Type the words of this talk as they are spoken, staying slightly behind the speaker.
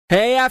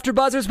Hey,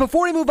 AfterBuzzers,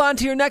 before we move on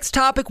to your next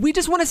topic, we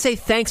just want to say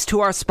thanks to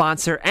our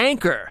sponsor,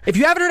 Anchor. If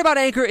you haven't heard about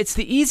Anchor, it's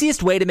the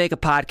easiest way to make a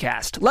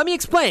podcast. Let me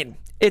explain.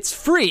 It's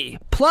free.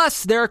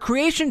 Plus, there are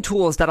creation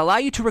tools that allow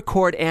you to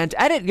record and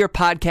edit your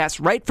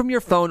podcast right from your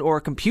phone or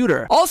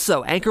computer.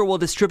 Also, Anchor will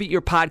distribute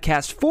your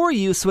podcast for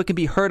you so it can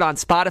be heard on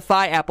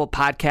Spotify, Apple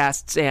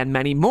Podcasts, and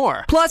many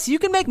more. Plus, you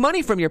can make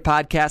money from your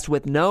podcast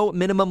with no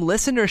minimum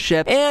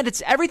listenership, and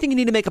it's everything you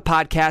need to make a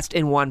podcast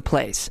in one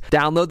place.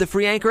 Download the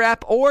free Anchor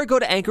app or go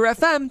to Anchor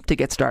FM to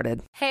get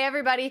started. Hey,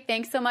 everybody.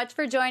 Thanks so much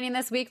for joining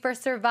this week for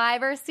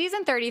Survivor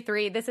Season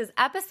 33. This is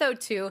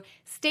Episode 2.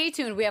 Stay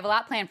tuned. We have a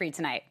lot planned for you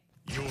tonight.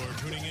 You're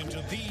tuning into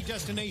the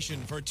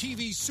destination for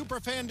TV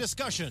superfan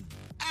discussion,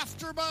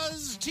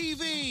 AfterBuzz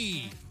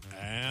TV.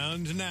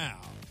 And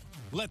now,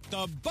 let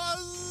the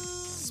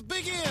buzz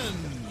begin.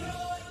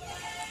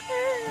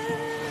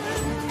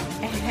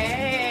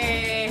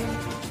 Hey,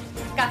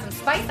 got some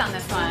spice on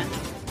this one.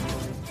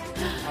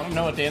 I don't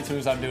know what dance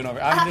moves I'm doing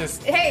over. Hey,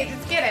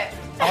 just get it.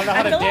 I don't know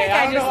how to dance.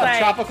 I don't know how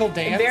tropical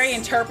dance. Very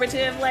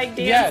interpretive, like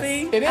dancing.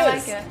 Yes, it is. I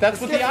like it.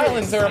 That's what the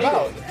islands are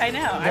about. I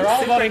know. They're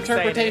all about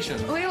interpretation.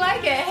 We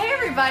like it. Hey,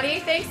 everybody.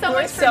 Thanks so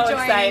We're much for so joining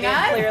excited,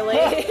 us. Clearly.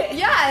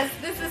 Yes,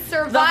 this is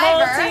Survivor. The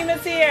whole team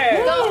is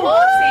here. The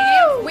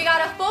whole team. We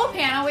got a full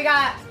panel. We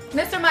got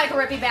Mr. Michael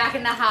Rippey back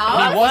in the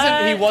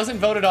house. He wasn't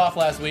voted off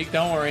last week.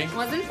 Don't worry.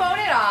 Wasn't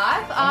voted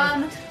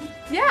off.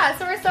 Yeah,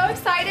 so we're so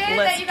excited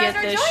that you guys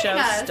are joining us. Let's get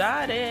this show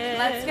started.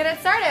 Let's get it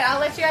started. I'll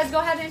let you guys go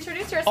ahead and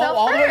introduce yourself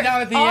all first. the way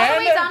down at the end? All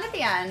the way down at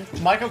the end.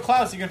 Michael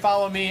Klaus. You can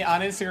follow me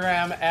on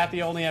Instagram at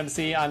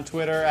 @TheOnlyMC, on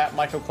Twitter at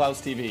Michael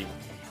Klaus TV.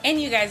 And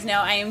you guys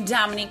know I am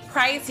Dominique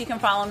Price. You can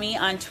follow me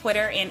on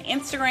Twitter and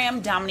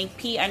Instagram,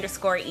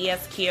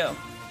 DominiqueP_ESQ.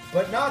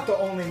 But not the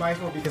only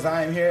Michael, because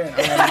I am here.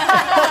 And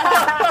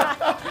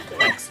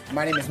Thanks.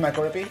 My name is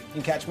Michael Rippey. You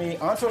can catch me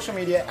on social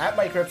media at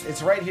Mike Rips.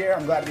 It's right here.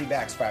 I'm glad to be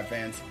back, Survivor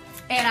fans.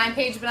 And I'm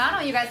Paige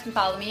Bonanno. You guys can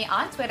follow me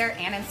on Twitter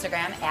and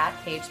Instagram at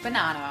Paige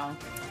Bonanno.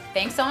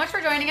 Thanks so much for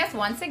joining us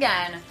once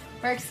again.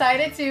 We're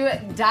excited to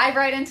dive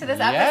right into this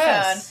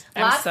episode.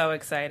 I'm so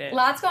excited.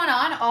 Lots going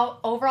on.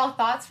 Overall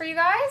thoughts for you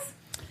guys?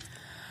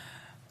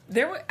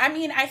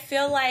 I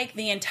feel like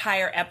the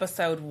entire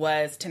episode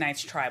was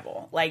tonight's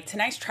tribal. Like,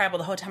 tonight's tribal,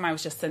 the whole time I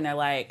was just sitting there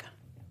like,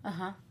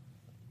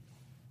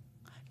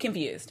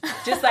 confused.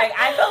 Just like,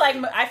 I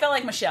felt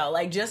like Michelle,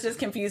 like just as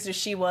confused as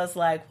she was,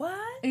 like, what?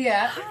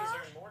 Yeah.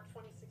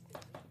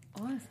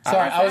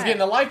 Sorry, I was getting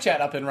the live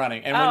chat up and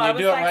running, and when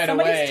you do it right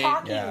away,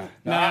 talking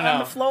no. on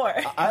the floor.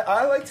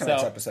 I liked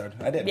tonight's episode.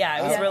 I did.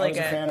 Yeah, it was really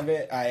good. I was a fan of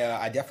it.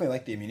 I definitely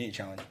liked the immunity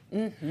challenge.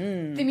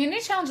 Mm-hmm. The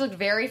immunity challenge looked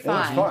very fun.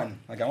 It was fun.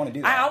 Like, I want to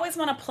do that. I always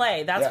want to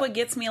play. That's what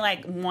gets me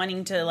like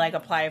wanting to like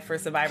apply for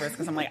Survivors,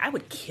 because I'm like, I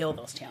would kill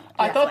those challenges.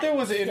 I thought it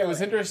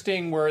was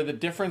interesting where the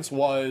difference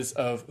was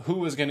of who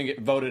was going to get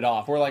voted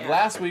off. Where like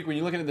last week when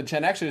you're looking at the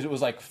Gen Xers, it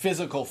was like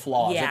physical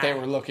flaws that they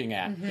were looking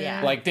at. Mm-hmm.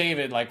 Yeah. Like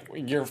David, like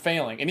you're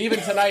failing, and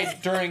even tonight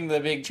during the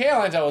big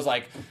challenge, I was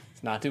like,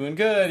 he's not doing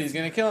good. He's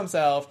going to kill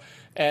himself,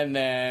 and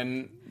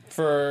then.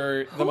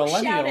 For the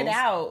millennials, shouted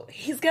out,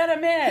 he's gonna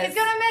miss. He's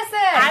gonna miss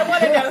it. I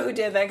want to know who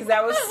did that, because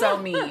that was so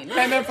mean.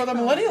 And then for the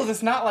millennials,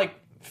 it's not like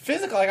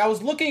physical. Like I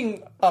was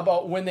looking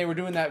about when they were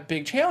doing that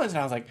big challenge, and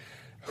I was like,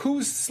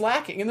 who's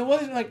slacking? And there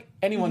wasn't like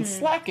anyone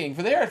slacking.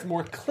 For there, it's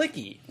more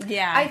clicky.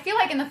 Yeah. I feel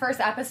like in the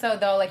first episode,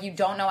 though, like you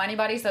don't know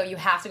anybody, so you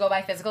have to go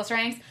by physical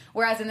strengths.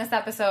 Whereas in this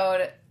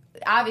episode,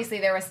 obviously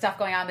there was stuff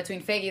going on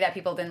between Figgy that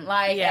people didn't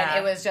like, and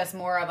it was just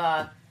more of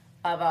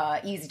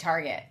a easy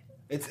target.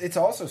 It's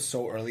also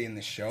so early in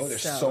the show.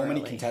 There's so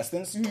many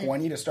contestants,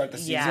 20 to start the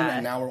season,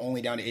 and now we're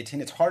only down to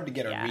 18. It's hard to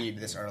get a read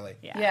this early.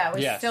 Yeah,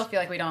 we still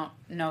feel like we don't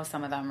know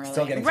some of them really.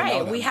 Still getting to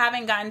know them. We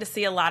haven't gotten to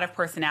see a lot of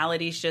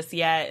personalities just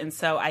yet, and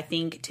so I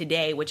think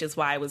today, which is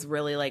why I was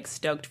really like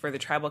stoked for the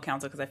Tribal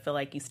Council, because I feel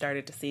like you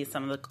started to see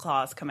some of the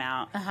claws come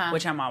out,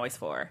 which I'm always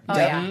for.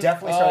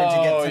 Definitely started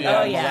to get some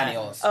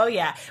millennials. Oh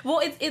yeah. Well,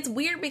 it's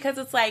weird because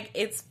it's like,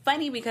 it's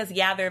funny because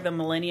they're the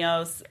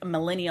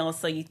millennials,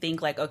 so you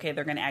think like, okay,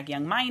 they're going to act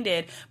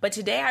young-minded, but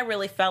today I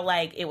really felt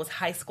like it was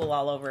high school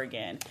all over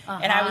again,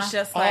 and I was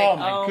just like,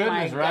 oh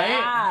my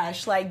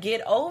gosh, like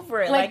get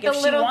over it. Like if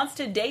she wants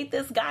to date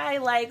this guy,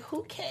 like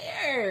who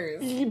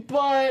cares?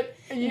 But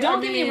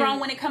don't get me wrong,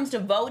 when it comes to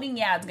voting,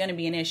 it's going to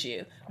be an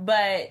issue,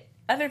 but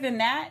other than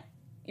that,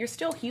 you're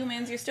still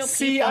humans. You're still people.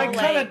 See, I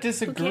kind of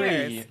disagree.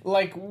 disagree.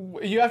 Like,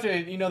 you have to,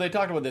 they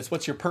talked about this.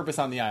 What's your purpose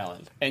on the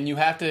island? And you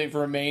have to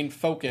remain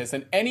focused.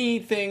 And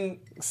anything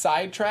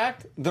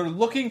sidetracked, they're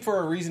looking for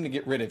a reason to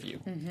get rid of you.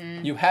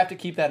 Mm-hmm. You have to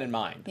keep that in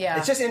mind. Yeah.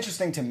 It's just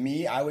interesting to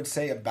me, I would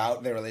say,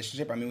 about their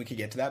relationship. I mean, we could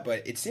get to that,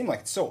 but it seemed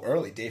like it's so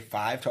early, day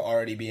 5, to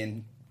already be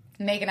in...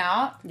 Making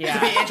out? Yeah. To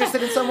be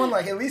interested in someone,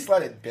 like, at least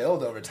let it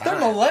build over time.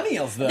 They're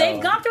millennials, though.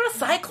 They've gone through a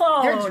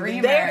cyclone. They're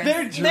dreamers. They're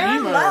dreamers. They're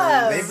in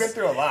love. They've been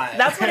through a lot.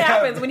 That's what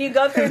happens when you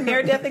go through a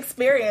near-death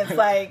experience.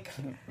 Like,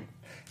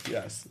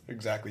 Yes,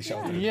 exactly,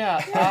 Shelton.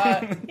 Yeah.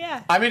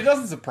 Yeah. I mean, it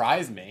doesn't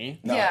surprise me.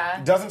 No, Yeah.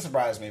 it doesn't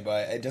surprise me,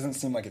 but it doesn't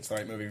seem like it's the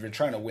right movie if you're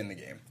trying to win the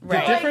game.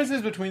 Right. The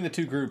differences between the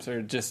two groups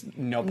are just,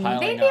 piling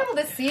They'd be up.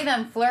 able to see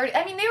them flirt.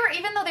 I mean, they were,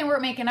 even though they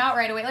weren't making out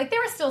right away, like, they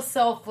were still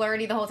so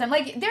flirty the whole time.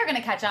 Like, they're going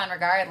to catch on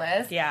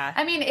regardless. Yeah.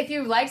 I mean, if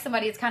you like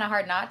somebody, it's kind of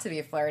hard not to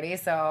be flirty,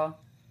 so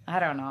I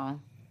don't know.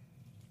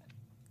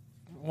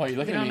 Why are you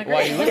looking You at me? don't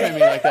Why are you looking at me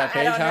like that,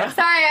 Paige, don't know. huh?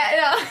 Sorry,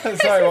 I know.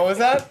 Sorry, what was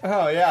that?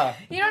 Oh, yeah.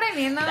 You know what I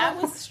mean, though? That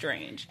was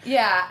strange.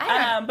 yeah.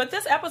 I don't But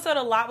this episode,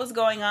 a lot was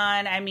going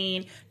on. I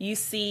mean, you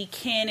see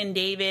Ken and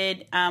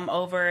David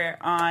over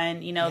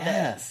on,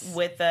 Yes.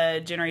 with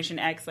the Generation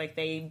X, like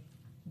they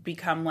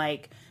become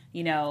like,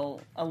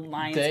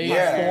 alliance They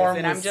partners. form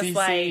And I'm with just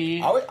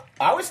CC. like,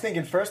 I was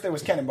thinking first there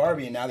was Ken and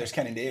Barbie, and now there's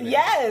Ken and David.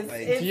 yes.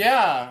 Like, it's-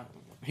 Yeah.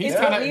 He's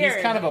It's kind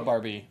weird. of a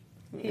Barbie.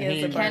 He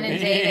is a Ken and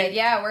David,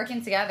 yeah,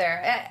 working together.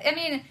 I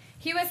mean,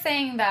 he was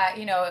saying that,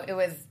 it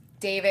was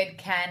David,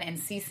 Ken, and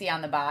Cece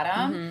on the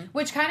bottom,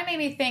 which kind of made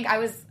me think, I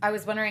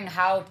was wondering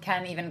how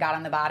Ken even got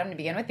on the bottom to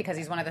begin with, because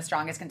he's one of the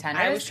strongest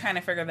contenders. I was trying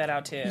to figure that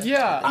out too.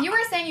 Yeah. You were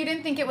saying you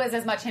didn't think it was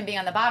as much him being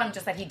on the bottom,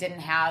 just that he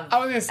didn't have. I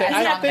was going to say, as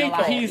I strong think of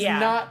a line. he's Yeah.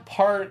 not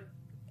part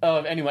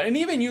of anyone. And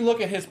even you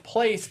look at his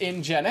place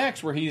in Gen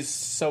X, where he's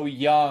so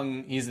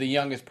young, he's the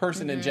youngest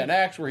person in Gen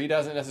X, where he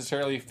doesn't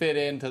necessarily fit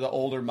into the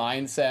older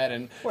mindset.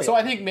 And so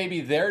I think maybe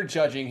they're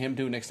judging him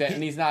to an extent,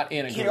 and he's not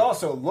in a he group.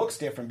 also looks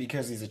different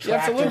because he's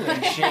attractive absolutely.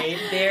 and in shape.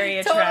 Very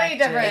Totally attractive.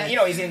 different.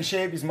 And, he's in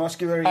shape, he's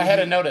muscular. I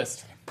hadn't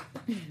noticed.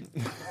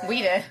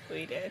 We did.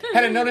 We did.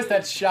 Hadn't noticed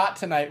that shot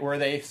tonight where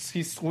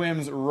he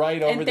swims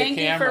right over And the thank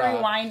camera. you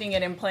for rewinding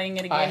it and playing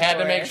it again. I had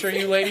to for make us. sure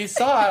you ladies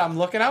saw it. I'm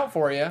looking out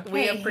for you.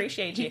 We Hey,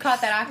 appreciate he you.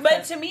 caught that accent.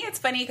 But to me, it's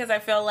funny because I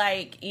feel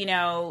like,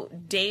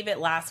 David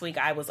last week,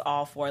 I was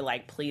all for,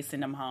 like, please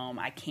send him home.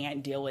 I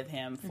can't deal with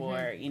him for,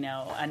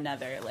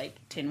 another,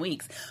 10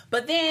 weeks.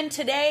 But then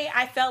today,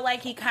 I felt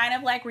like he kind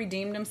of,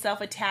 redeemed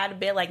himself a tad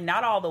bit. Like,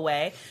 not all the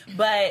way,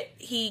 but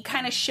he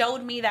kind of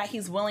showed me that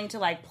he's willing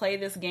to, play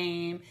this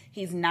game.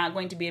 He's not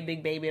going to be a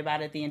big baby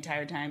about it the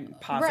entire time,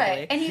 possibly.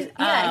 Right, and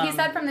he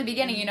said from the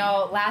beginning,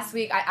 last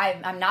week,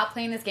 I'm not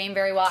playing this game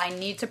very well. I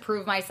need to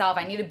prove myself.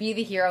 I need to be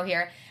the hero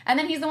here. And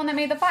then he's the one that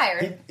made the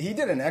fire. He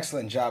did an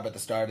excellent job at the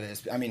start of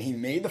this. I mean, he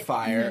made the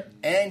fire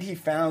and he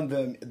found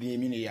the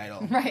immunity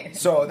idol. Right.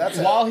 So that's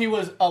While he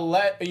was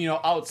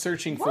out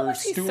searching for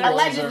was he stools.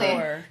 Allegedly.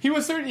 for? He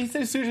was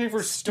searching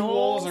for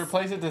stools or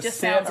places to Just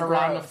sit sounds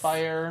around gross. the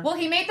fire. Well,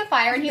 he made the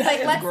fire, and he's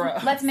That like, is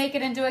gross. let's make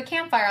it into a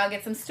campfire. I'll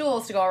get some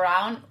stools to go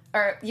around,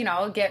 or,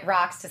 get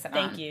rocks to sit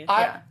on. Thank you.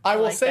 I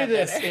will like say that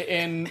this, better.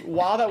 and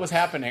while that was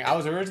happening, I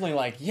was originally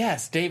like,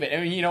 yes, David.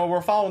 I mean,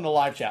 we're following the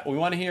live chat. We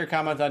want to hear your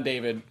comments on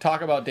David.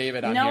 Talk about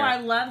David on No, here. I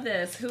love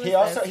this. Who is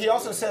this? He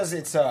also says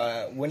it's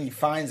when he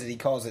finds it, he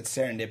calls it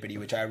serendipity,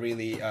 which I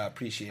really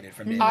appreciated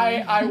from David.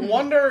 I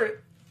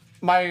wonder.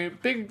 My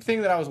big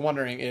thing that I was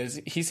wondering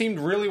is he seemed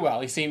really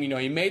well. He seemed,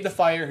 he made the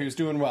fire. He was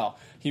doing well.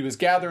 He was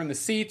gathering the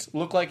seats.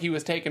 Looked like he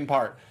was taking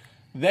part.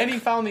 Then he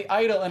found the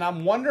idol, and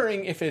I'm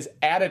wondering if his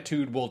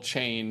attitude will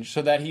change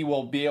so that he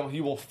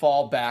will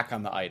fall back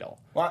on the idol.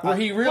 Well, where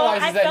he I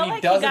realizes that felt he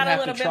like he doesn't got a have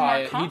to little bit try.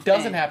 more He confident.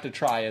 doesn't have to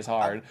try as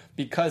hard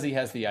because he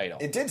has the idol.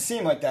 It did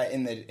seem like that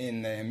in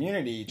the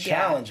immunity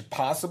challenge,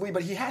 possibly,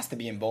 but he has to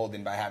be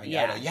emboldened by having the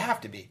Yeah. idol. You have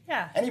to be.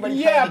 Yeah. Anybody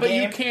Yeah, playing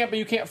the but game,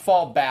 you can't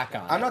fall back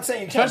on it. I'm not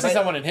saying you can't, especially but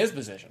someone in his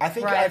position. I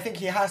think Right.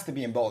 he has to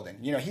be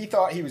emboldened. He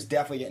thought he was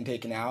definitely getting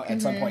taken out at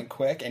some point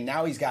quick, and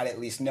now he's got to at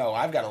least know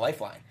I've got a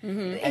lifeline,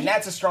 and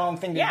that's a strong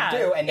thing to Yeah.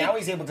 do. And now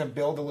he's able to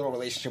build a little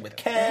relationship with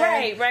Ken.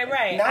 Right.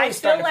 Now I he's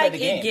feel starting to play like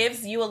the it game.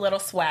 gives you a little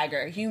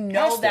swagger. You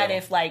Has know to. that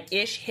if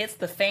Ish hits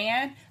the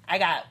fan, I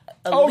got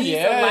at Oh, least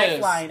yes. a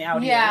lifeline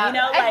out Yeah.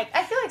 here.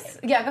 I feel like,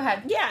 yeah, go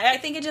ahead. Yeah, I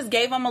think it just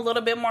gave him a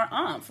little bit more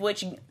oomph,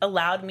 which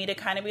allowed me to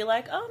kind of be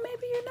like, oh,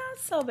 maybe you're not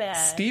so bad.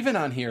 Steven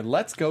on here.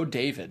 Let's go,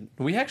 David.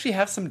 Do we actually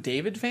have some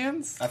David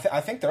fans?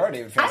 I think there are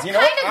David fans. I'm You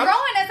kind know of what?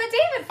 growing as a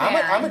David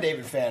fan. I'm a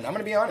David fan. I'm going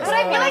to be honest. But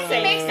I feel like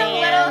he makes some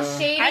little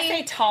shady. I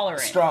say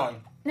tolerant.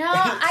 strong. No,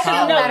 I No,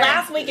 don't know. better.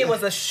 last week it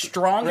was a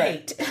strong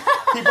Right. hate.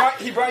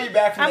 He brought you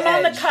back from I'm the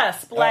on edge. the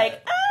cusp. Like,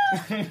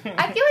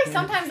 I feel like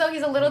sometimes though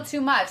he's a little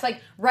too much. Like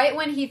right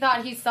when he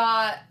thought he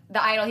saw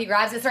the idol, he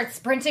grabs it, starts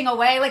sprinting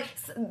away, like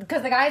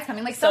because the guy's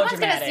coming. Like So someone's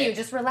gonna dramatic. see you.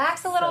 Just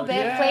relax a little bit,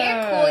 Yeah. play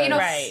it cool.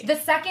 Right. The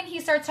second he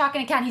starts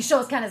talking to Ken, he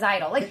shows Ken his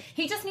idol. Like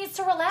he just needs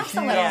to relax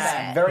a little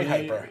Yeah. bit. Very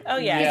hyper. oh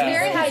yeah, Yeah.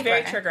 Very he's hyper.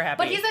 very trigger happy.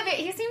 But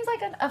he seems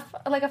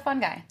like a fun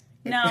guy.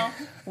 No,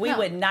 we No.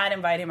 would not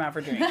invite him out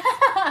for drinks.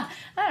 I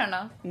don't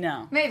know.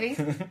 No, Maybe.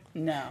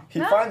 no.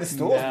 He'd find the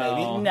stools,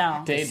 maybe.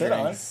 No. Day Sit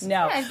on. drinks.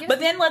 No, Yeah, give but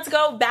us- then let's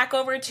go back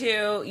over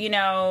to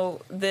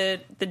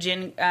the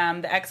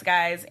X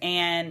guys,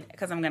 and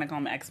because I'm gonna call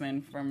them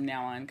X-Men from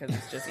now on because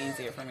it's just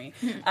easier for me.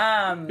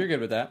 You're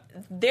good with that.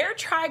 Their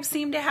tribe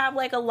seemed to have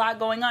like a lot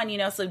going on,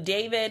 so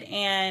David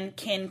and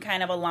Ken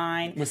kind of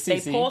align. With They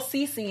Cece. pull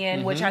Cece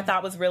in, which I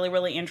thought was really,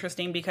 really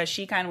interesting because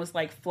she kind of was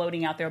like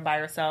floating out there by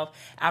herself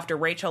after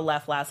Rachel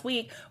left last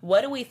week.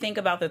 What do we think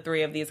about the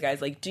three of these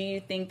guys? Like, do you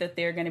think that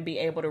they're going to be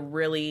able to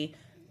really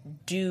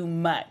do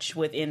much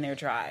within their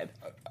tribe.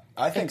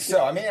 I think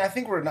so. I mean, I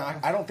think we're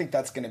not. I don't think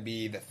that's going to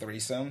be the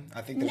threesome.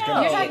 I think there's going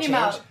to be You're a talking change.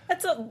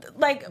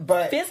 about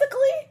But physically,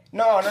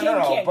 No.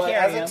 can't But carry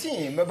as a him.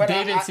 team, but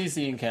David,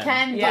 Cece, and Ken.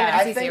 Ken,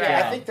 Yeah. David, and Cece,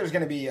 right? I think there's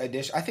going to be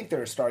addition. I think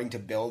they're starting to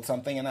build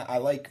something, and I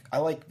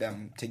like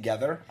them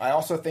together. I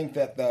also think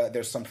that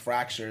there's some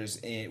fractures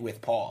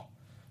with Paul.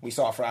 We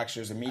saw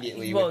fractures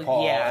immediately with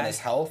Paul and his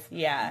health.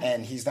 Yeah.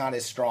 And he's not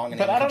as strong.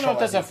 But I don't know if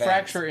there's a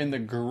fracture in the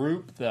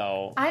group,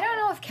 though. I don't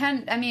know if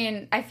Ken. I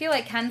mean, I feel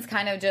like Ken's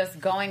kind of just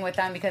going with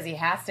them because he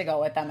has to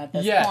go with them at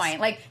this point.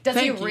 Like, does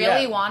he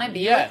really want to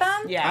be with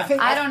them? Yeah.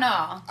 I don't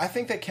know. I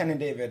think that Ken and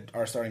David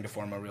are starting to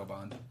form a real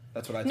bond.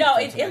 That's what I think. No,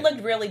 it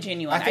looked really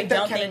genuine. I think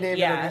that Ken and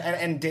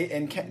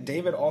David yeah.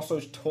 David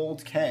also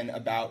told Ken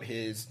about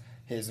his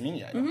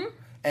anemia. Mm-hmm.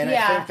 And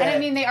I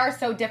mean, they are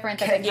so different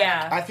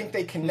that I think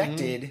they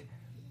connected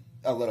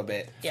a little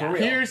bit. Yeah. For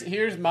real.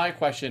 Here's my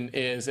question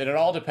is, and it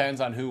all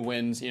depends on who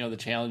wins, the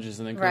challenges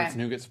and the groups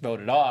and who gets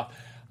voted off.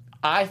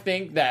 I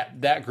think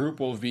that group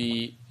will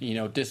be,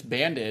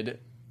 disbanded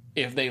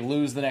if they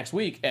lose the next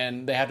week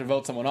and they have to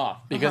vote someone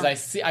off. Because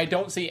I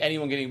don't see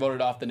anyone getting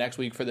voted off the next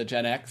week for the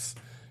Gen X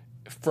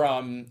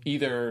from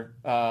either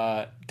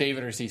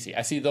David or Cece.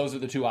 I see those are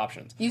the two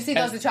options. You see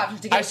those are the two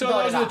options to get voted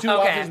off. Those are the two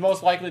options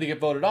most likely to get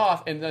voted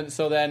off, and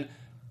then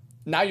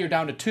now you're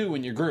down to two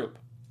in your group.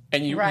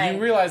 And you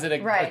realize that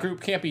a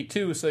group can't be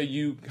two, so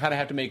you kind of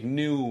have to make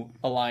new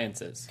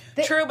alliances.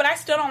 True, but I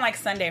still don't like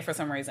Sunday for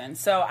some reason.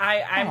 So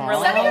I'm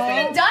really Sunday hasn't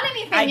even done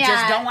anything I yet.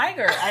 just don't like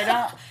her. I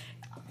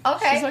don't.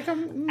 Okay. She's like a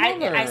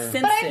mother. I sense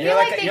But I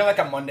it. feel You're like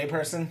a Monday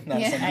person. Not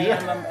Yeah. Sunday. I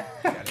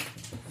am.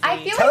 I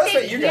feel Tell like us they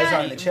what you guys can't-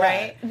 are in the chat.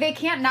 Right? They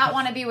can't not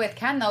want to be with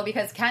Ken though,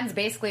 because Ken's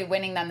basically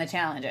winning them the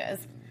challenges.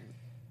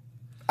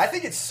 I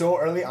think it's so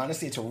early.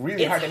 Honestly, it's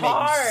really hard to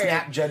hard. make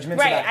snap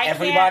judgments about I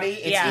everybody.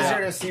 can't- It's yeah.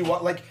 easier to see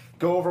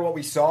go over what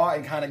we saw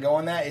and kind of go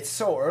on that. It's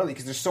so early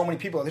because there's so many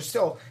people. There's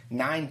still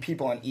 9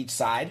 people on each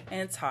side.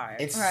 And it's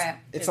hard. It's Right.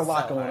 it's a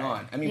lot so going hard.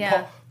 on. I mean,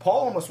 Yeah.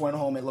 Paul almost went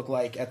home. It looked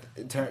like at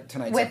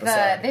tonight's With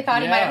episode. they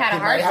thought he might have had a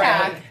He heart might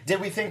have- attack. Did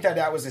we think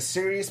that was a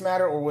serious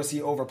matter, or was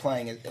he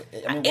overplaying it?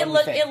 I mean, It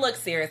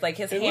looked serious. Like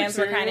his It hands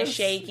looked were kind of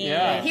serious. shaking.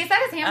 Yeah. He said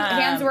his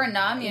hands were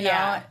numb, you know.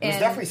 yeah. It was and-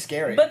 definitely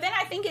scary. But then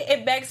I think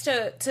it begs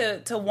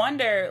to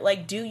wonder,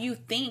 like, do you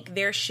think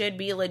there should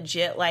be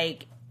legit,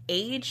 like,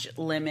 age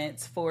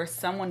limits for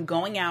someone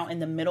going out in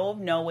the middle of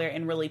nowhere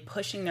and really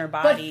pushing their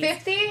But bodies?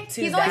 50?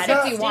 to He's only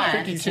that 51.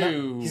 extent?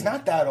 52. He's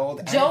not that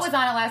old. Joe was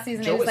on it last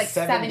season. Joe He was like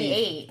 70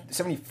 78.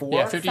 74?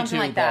 Yeah, 52. Something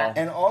like that.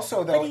 And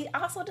also, though, But he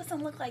also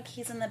doesn't look like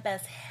he's in the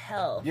best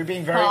health. you're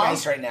being very Paul?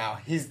 nice right now.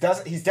 He's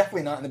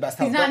definitely not in the best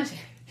health. He's not-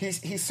 but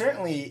he's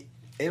certainly.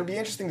 It'll be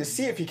interesting to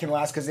see if he can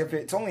last, because if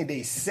it's only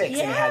day 6 and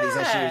he had these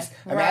Yeah. issues,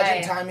 Right.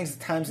 imagine timing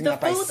The that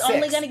by food's 6.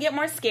 only going to get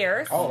more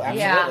scarce. Oh,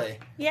 absolutely.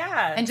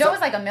 Yeah. And Joe was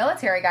like a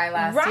military guy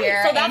last right.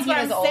 year. So that's and he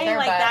what was I'm older, saying.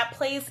 Like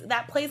but,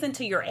 that plays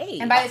into your age.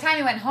 And by the time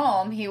he went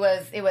home, it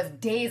was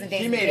days and days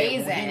He and made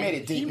days it. He made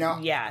it deep. Now,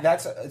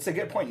 it's a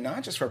good point.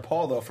 Not just for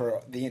Paul, though,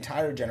 for the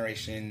entire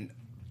generation,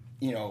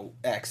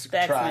 X The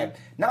tribe. X-Men.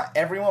 Not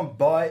everyone,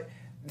 but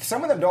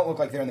some of them don't look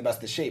like they're in the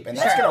best of shape, and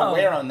that's going to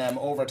wear on them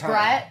over time.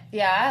 Brett,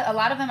 a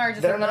lot of them are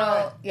just They're a little,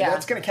 not.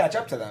 That's going to catch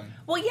up to them.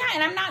 Well, yeah,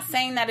 and I'm not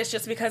saying that it's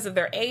just because of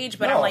their age,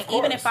 but No, I'm like, of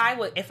even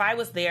course. if I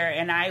was there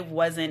and I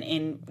wasn't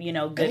in good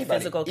Anybody.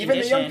 physical Even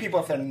condition, the young people,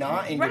 if they're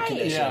not in good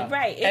condition. Yeah.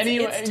 right? And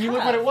you it's look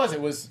tough. what it was.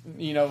 It was,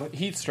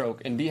 heat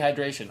stroke and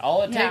dehydration.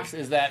 All it Yeah. takes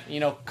is that,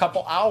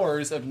 couple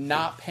hours of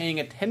not paying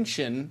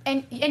attention.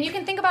 And you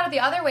can think about it the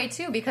other way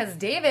too, because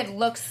David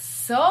looks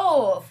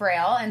so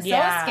frail and so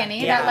Yeah.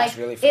 skinny Yeah, that like it's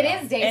really it frail.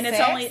 is day and 6,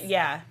 it's only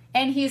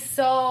and he's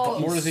so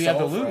More does he have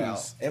to frail.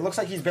 lose? It looks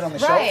like he's been on the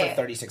show Right. for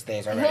 36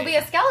 days already. he'll be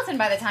a skeleton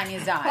by the time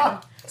he's done. Huh.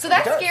 So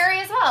that's He does. scary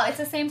as well. It's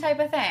the same type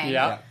of thing.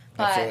 Yeah.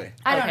 But absolutely.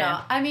 I don't Okay. know.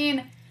 I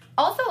mean,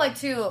 also like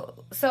too.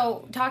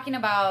 So talking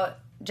about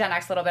Gen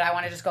X a little bit, I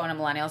want to just go into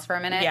millennials for a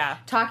minute. Yeah.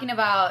 Talking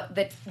about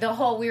the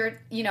whole weird,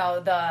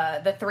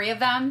 the 3 of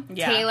them,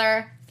 Yeah.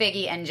 Taylor,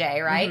 Figgy, and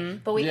Jay,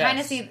 right? But we Yes. kind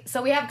of see,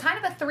 so we have kind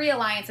of a 3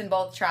 alliance in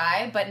both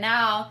tribe, but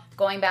now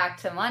going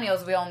back to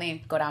millennials, we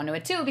only go down to a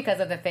 2 because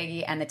of the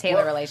Figgy and the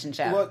Taylor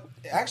relationship. Look,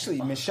 actually,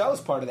 Michelle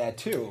is part of that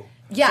too.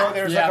 Yeah. So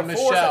there's Yeah, like a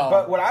 4. Michelle.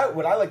 But what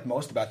I liked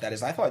most about that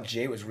is I thought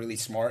Jay was really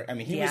smart. I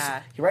mean, he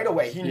right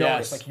away he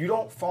noticed, like, you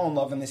don't fall in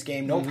love in this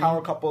game. No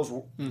power couples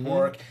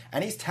work,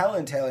 and he's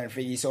telling Taylor and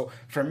Figgy. So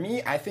for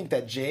me, I think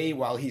that Jay,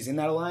 while he's in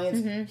that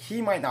alliance,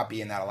 he might not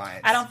be in that alliance.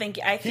 I think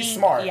he's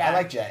smart. Yeah. I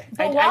like Jay.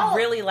 I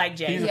really like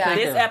Jay. He's a Yeah.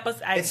 thinker. This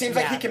episode, It seems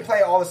like he can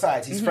play all the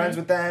sides. He's friends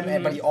with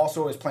them, but he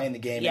also is playing the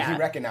game, Yeah. and he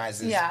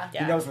recognizes. Yeah.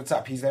 He knows what's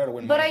up. He's there to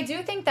win. But money. I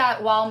do think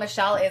that while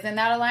Michelle is in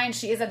that alliance,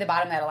 she is at the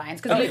bottom of that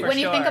alliance. Because for when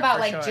you think sure, about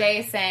for like sure.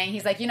 Jay saying,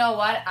 he's like, you know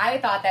what? I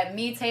thought that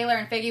me, Taylor,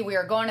 and Figgy, we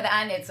are going to the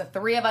end. It's the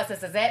 3 of us.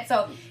 This is it.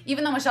 So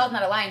even though Michelle's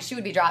not alliance, she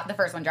would be the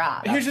first one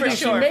dropped. Here's the For thing.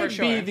 sure, she for may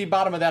sure. be the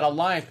bottom of that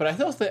alliance, but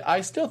I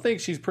still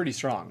think she's pretty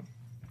strong.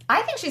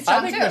 I think she's strong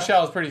I think too.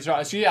 Michelle's pretty strong.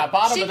 Bottom She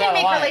of that can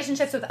make alliance.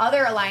 relationships with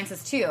other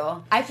alliances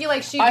too. I feel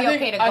like she'd be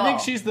okay to go. I think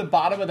she's the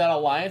bottom of that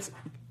alliance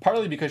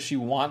partly because she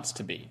wants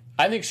to be.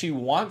 I think she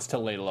wants to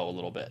lay low a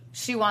little bit.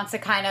 She wants to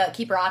kind of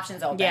keep her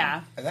options open.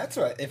 Yeah. And that's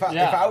what, if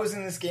I was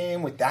in this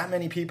game with that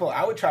many people,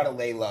 I would try to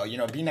lay low,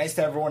 be nice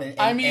to everyone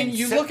and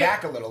you sit look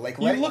back at, a little. Like,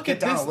 you let look it at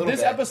get down this, a little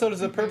this bit. episode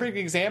is a perfect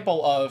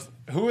example of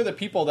who are the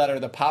people that are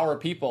the power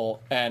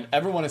people, and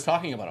everyone is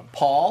talking about them.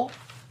 Paul,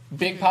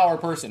 big power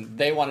person.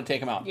 They want to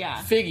take him out.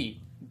 Yeah. Figgy,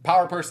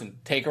 power person.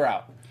 Take her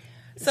out.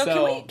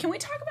 So can we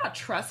talk about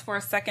trust for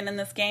a second in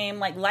this game?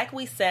 Like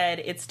we said,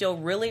 it's still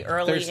really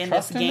early There's in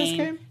trust this game.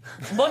 in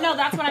this game? Well, no,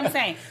 that's what I'm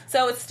saying.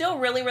 So it's still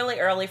really, really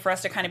early for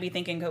us to kind of be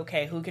thinking,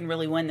 okay, who can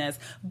really win this?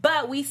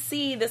 But we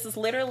see this is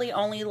literally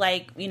only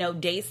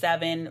day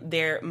 7.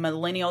 Their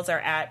millennials are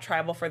at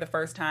tribal for the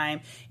first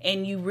time,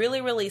 and you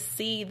really, really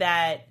see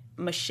that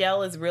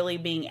Michelle is really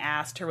being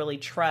asked to really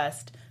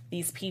trust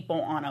these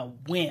people on a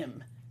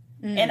whim.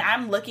 And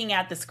I'm looking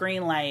at the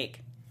screen like,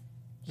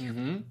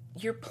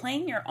 you're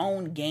playing your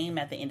own game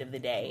at the end of the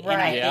day. Right.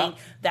 And I think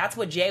that's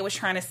what Jay was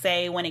trying to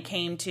say when it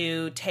came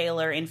to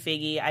Taylor and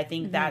Figgy. I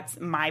think that's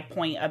my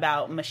point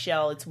about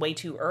Michelle. It's way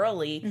too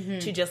early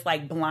to just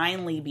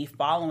blindly be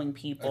following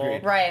people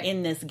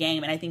in this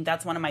game. And I think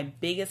that's one of my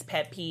biggest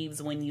pet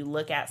peeves when you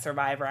look at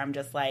Survivor. I'm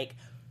just like,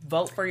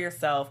 vote for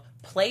yourself.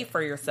 Play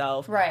for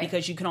yourself,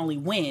 because you can only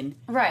win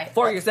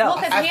for yourself.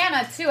 Well, because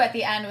Hannah too at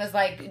the end was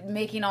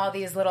making all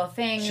these little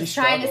things,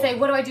 trying to say,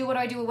 "What do I do? What do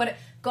I do? What?"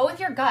 Go with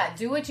your gut.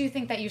 Do what you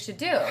think that you should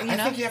do. I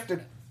think you have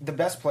to. The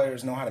best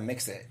players know how to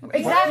mix it.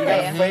 Exactly. You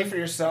got to play for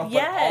yourself,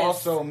 but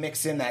also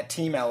mix in that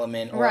team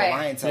element or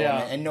alliance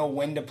element, and know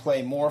when to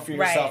play more for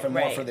yourself and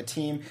more for the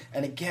team.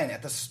 And again,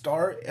 at the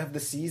start of the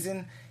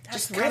season.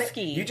 That's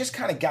risky. You just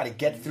kind of got to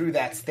get through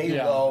that, stay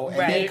low, and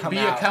then come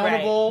out. Be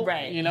accountable.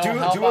 Right.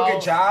 Do a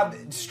good job,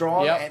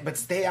 strong, but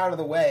stay out of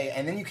the way,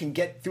 and then you can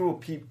get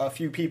through a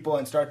few people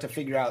and start to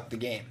figure out the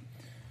game.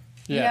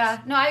 Yes. Yeah,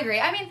 no, I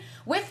agree. I mean,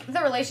 with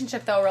the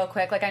relationship, though, real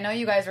quick, I know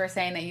you guys were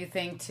saying that you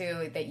think,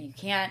 too, that you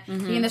can't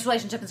be in this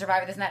relationship and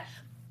survive this and that.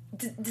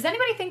 Does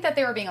anybody think that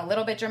they were being a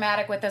little bit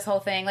dramatic with this whole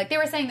thing? They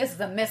were saying this is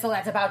a missile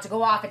that's about to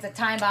go off, it's a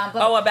time bomb.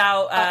 Blah,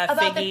 about the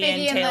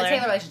Figgy and Taylor. the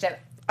Taylor relationship.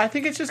 I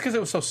think it's just because it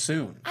was so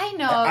soon. I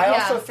know. I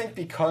also think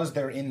because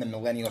they're in the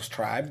Millennials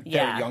tribe,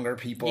 they're younger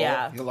people.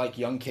 Yeah. You're like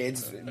young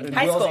kids.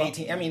 High Will's school.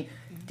 18. I mean,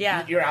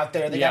 you're out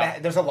there.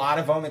 There's a lot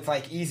of them.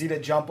 It's easy to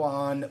jump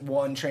on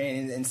one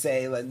train and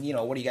say, what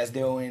are you guys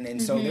doing?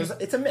 And so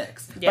it's a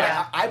mix.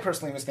 Yeah. But I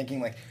personally was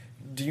thinking,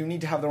 do you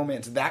need to have the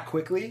romance that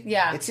quickly?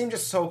 Yeah. It seemed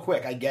just so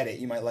quick. I get it.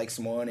 You might like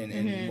someone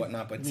and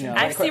whatnot, but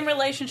I've seen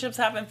relationships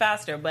happen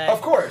faster, but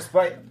of course.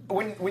 But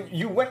when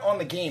you went on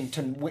the game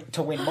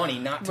to win money,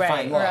 not to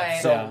find love.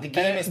 Right. So the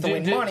game is to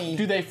win money.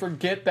 Do they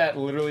forget that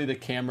literally the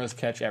cameras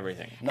catch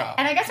everything? No.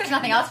 And I guess there's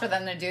nothing else for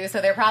them to do,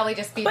 so they're probably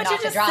just feeding But off you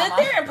just the drama. sit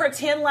there and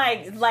pretend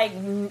like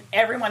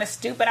everyone is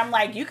stupid. I'm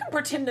like, you can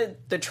pretend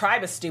that the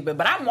tribe is stupid,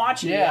 but I'm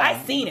watching you.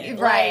 I've seen it.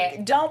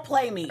 Right. Don't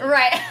play me.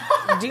 Right.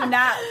 Do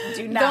not.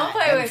 Don't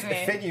play with me.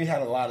 I think you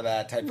had a lot of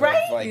that type of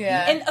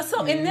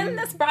And then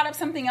this brought up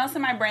something else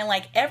in my brain.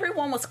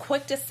 Everyone was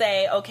quick to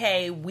say,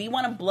 okay, we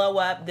want to blow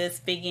up this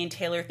Figgy and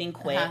Taylor thing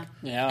quick.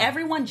 Yeah.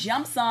 Everyone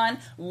jumps on,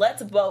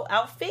 let's vote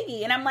out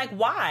Figgy. And I'm like,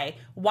 why?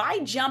 Why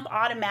jump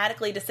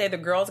automatically to say the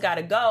girls got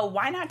to go?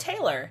 Why not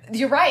Taylor?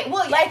 You're right.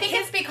 Well, I think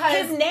it's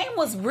because his name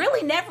was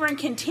really never in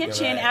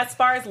contention as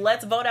far as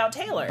let's vote out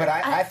Taylor. But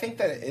I think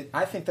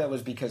that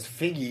was because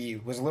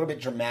Figgy was a little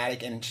bit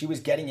dramatic and she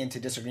was getting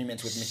into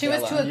disagreements with Michaela.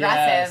 She was too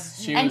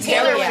aggressive. Yes, and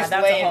Taylor was just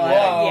just laying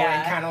low Yeah.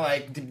 and kind of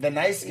like the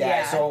nice guy.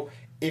 Yeah. So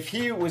if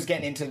he was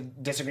getting into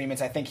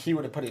disagreements, I think he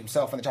would have put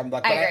himself on the chopping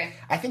block. I agree.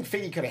 I think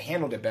Figgy could have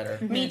handled it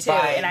better. Me too,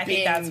 and I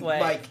think that's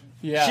what...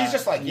 she's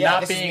just like,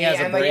 not this being is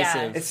me. as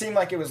abrasive. It seemed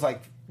like it was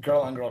like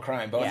girl on girl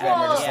crime. Both of them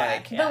were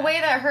just the way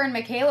that her and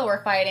Michaela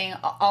were fighting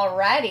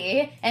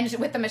already, and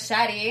with the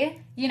machete,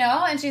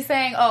 and she's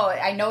saying, "Oh,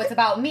 I know it's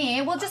about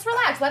me. Well, just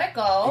relax, let it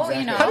go."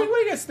 Exactly. What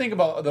do you guys think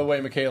about the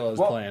way Michaela is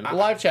playing?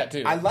 Live chat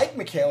too. I like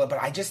Michaela,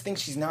 but I just think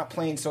she's not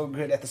playing so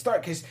good at the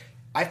start because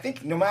I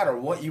think no matter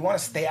what, you want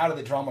to stay out of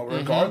the drama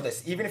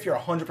regardless. Even if you're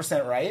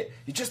 100% right,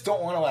 you just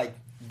don't want to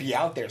be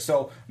out there.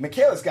 So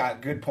Michaela's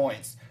got good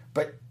points.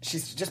 But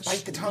she's just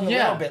bite the tongue a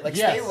little bit.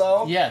 Stay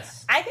low.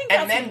 Yes. I think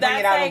and then bring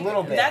it out a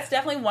little bit. That's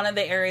definitely one of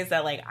the areas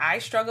that I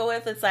struggle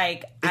with. It's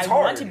I hard.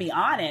 want to be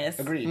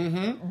honest.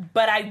 Agreed.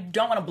 But I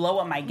don't want to blow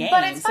up my game.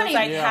 But it's so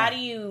funny. How do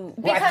you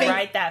Because-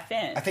 ride that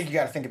fence? I think you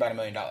got to think about $1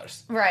 million.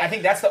 Right. I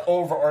think that's the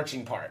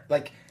overarching part.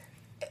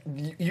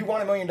 You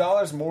want $1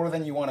 million more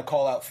than you want to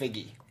call out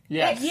Figgy.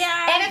 Yes.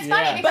 Yeah. And it's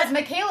funny because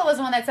Michaela was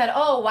the one that said,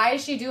 "Oh, why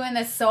is she doing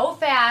this so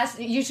fast?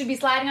 You should be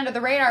sliding under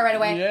the radar right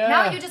away." Yeah.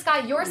 Now you just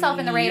got yourself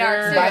in the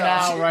radar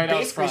too.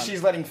 Basically,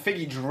 she's letting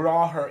Figgy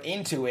draw her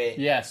into it.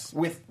 Yes.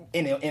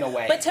 In a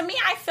way. But to me,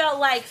 I felt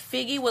like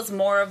Figgy was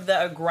more of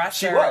the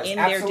aggressor in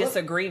their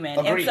disagreement.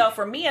 Agreed. And so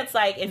for me, it's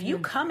if you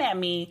come at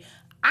me,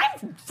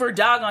 I'm for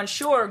doggone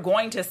sure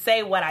going to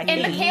say what I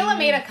think. And Michaela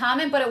made a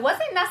comment, but it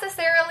wasn't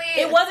necessarily.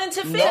 It wasn't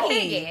to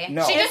Figgy.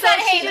 No. She just said,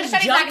 "Hey, the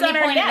study's not going to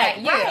be pointed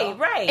at you."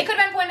 Right. It could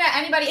have been pointed at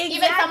anybody,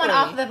 even someone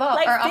off the boat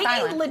like, or off Figgy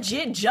island.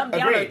 legit jumped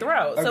down her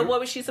throat. So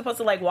what was she supposed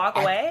to like walk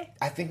away?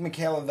 I think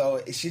Michaela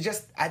though, she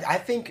just. I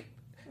think.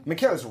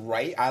 Michaela's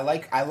right. I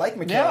like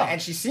Michaela, and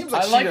she seems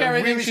like she's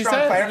a really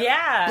strong player.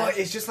 Yeah, but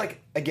it's just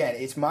like again,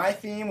 it's my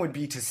theme would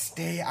be to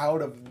stay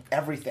out of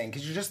everything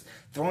because you're just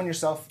throwing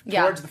yourself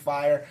towards the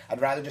fire.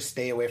 I'd rather just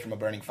stay away from a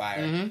burning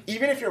fire,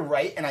 even if you're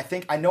right. And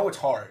I know it's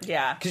hard.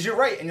 Yeah, because you're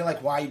right, and you're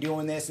like, why are you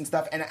doing this and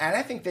stuff? And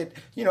I think that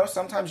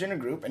sometimes you're in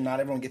a group and not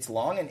everyone gets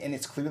along, and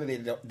it's clear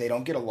that they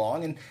don't get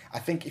along. And I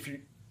think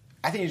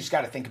you just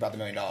got to think about the $1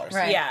 million.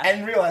 Right. Yeah.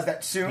 And realize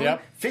that soon,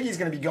 Figgy's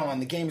going to be gone.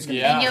 The game's going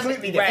to be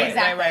completely different.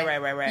 Exactly.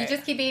 Right. You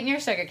just keep eating your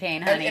sugar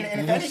cane, honey.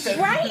 And if anything...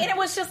 Right, and it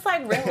was just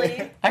like,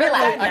 really? I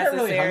got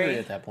really hungry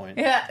at that point.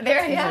 Yeah,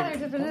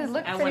 they're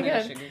looking pretty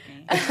good.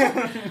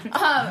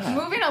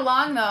 Moving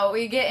along, though,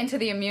 we get into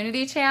the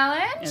immunity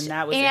challenge. And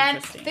that was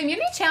interesting. The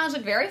immunity challenge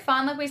looked very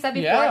fun, like we said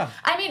before. Yeah.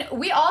 I mean,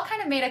 we all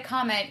kind of made a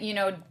comment,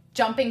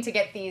 jumping to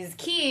get these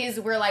keys,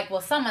 we're like, well,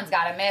 someone's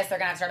got to miss. They're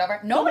going to have to start over.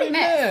 Nobody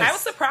missed. I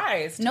was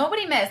surprised.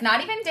 Nobody missed.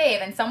 Not even Dave.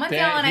 And someone's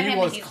yelling at him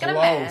and he's going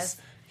to miss.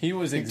 He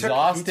was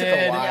exhausted. He took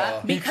a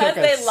while. Because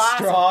they lost,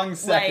 strong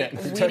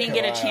second. we didn't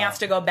get a chance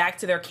to go back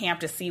to their camp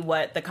to see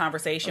what the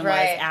conversation was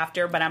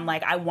after. But I'm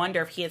like, I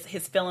wonder if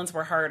his feelings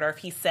were hurt or if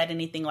he said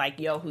anything like,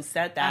 "Yo, who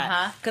said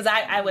that?" Because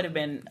I would have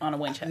been on a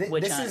witch hunt.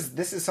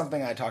 This is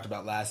something I talked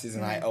about last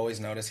season. I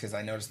always noticed because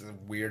I noticed the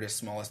weirdest,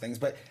 smallest things.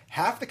 But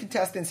half the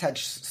contestants had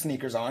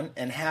sneakers on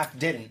and half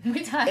didn't.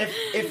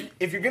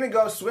 If you're gonna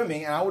go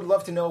swimming, and I would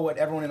love to know what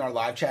everyone in our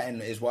live chat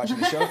and is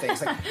watching the show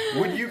thinks. Like,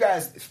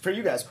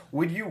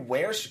 would you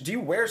wear? Do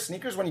you wear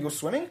sneakers when you go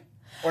swimming?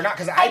 Or not?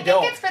 Because I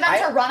don't. think it's for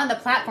them to run on the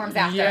platforms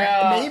after.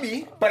 Yeah.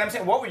 Maybe. But I'm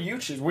saying, what would you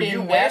choose? Would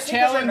you wear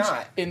sneakers or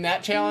not? In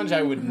that challenge,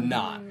 I would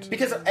not.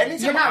 Because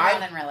anytime you're not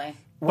running, really.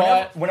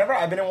 Whenever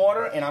I've been in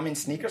water and I'm in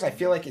sneakers, I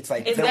feel like it's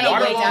like the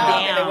water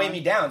and they weigh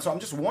me down. So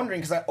I'm just wondering,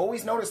 because I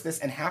always notice this,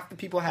 and half the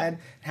people had,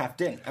 half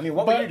didn't. I mean,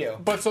 what would you do?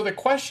 But so the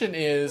question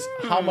is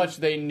how much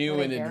they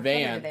knew in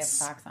advance. They have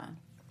socks on?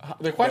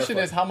 The question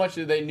is how much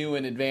they knew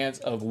in advance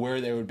of where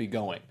they would be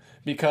going.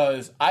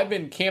 Because I've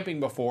been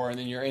camping before, and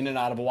then you're in and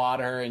out of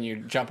water, and you're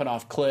jumping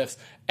off cliffs,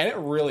 and it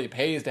really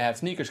pays to have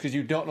sneakers because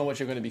you don't know what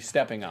you're going to be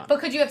stepping on. But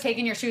could you have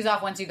taken your shoes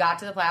off once you got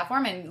to the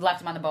platform and left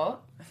them on the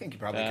boat? I think you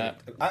probably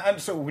could.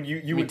 So would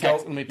you would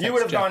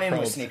have gone in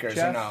with sneakers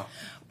or no?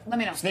 Let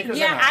me know. Sneakers.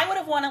 Yeah, I would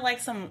have wanted like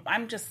some. I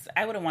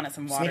would have wanted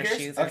some water sneakers?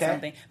 shoes or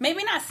something.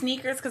 Maybe not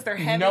sneakers because they're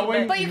heavy.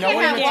 But you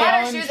can't have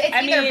water shoes. It's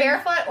either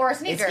barefoot or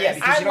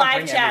sneakers. Our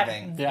live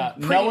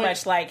chat pretty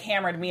much like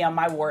hammered me on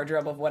my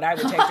wardrobe of what I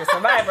would take to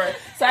Survivor.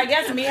 So I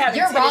guess me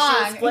having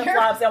tennis shoes, flip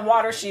flops, and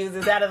water shoes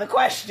is out of the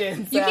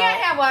question. So. You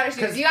can't have water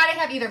shoes. You got to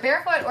have either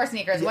barefoot or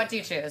sneakers. What do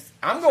you choose?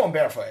 I'm going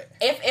barefoot.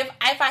 If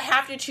I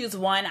have to choose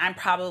one, I'm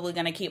probably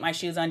going to keep my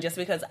shoes on just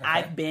because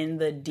I've been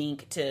the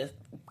dink to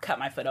cut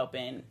my foot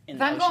open in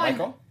the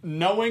ocean.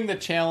 Knowing the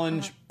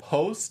challenge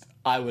post,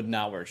 I would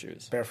not wear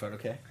shoes. Barefoot,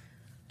 okay.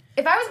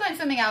 If I was going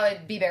swimming, I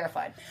would be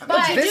barefoot.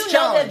 But you do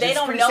know that they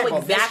don't know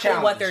exactly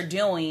what they're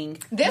doing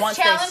once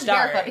they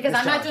start. Barefoot because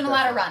I'm not doing a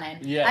lot of running.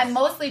 Yes. I'm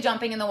mostly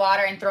jumping in the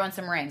water and throwing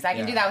some rings. I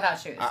can do that without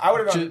shoes. I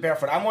would have gone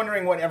barefoot. I'm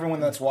wondering what everyone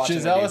that's watching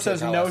Gisela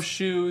says no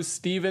shoes.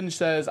 Steven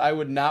says I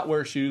would not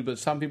wear shoes, but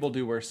some people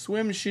do wear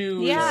swim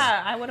shoes.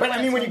 Yeah, I would have. But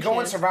I mean, when you go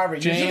on Survivor,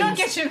 you don't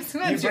get your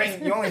swim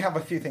shoes. You only have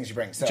a few things you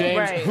bring. So.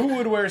 James, who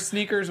would wear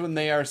sneakers when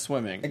they are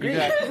swimming?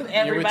 Agreed.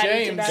 You're with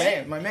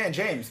James, my man,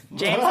 James.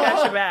 James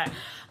got your back.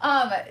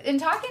 In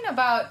talking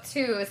about,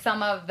 too,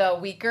 some of the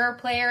weaker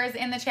players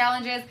in the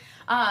challenges,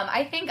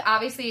 I think,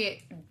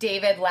 obviously,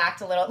 David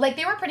lacked a little. Like,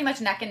 they were pretty much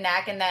neck and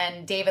neck, and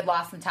then David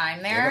lost some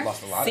time there. David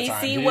lost a lot of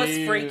time. Cece was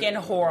freaking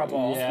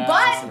horrible. Yeah.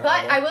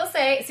 But I will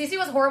say, Cece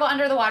was horrible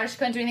under the water. She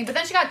couldn't do anything. But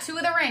then she got 2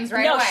 of the rings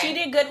right away. No, she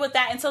did good with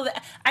that. And so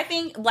I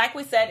think, like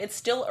we said, it's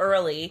still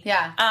early.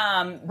 Yeah.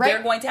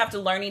 They're going to have to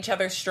learn each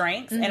other's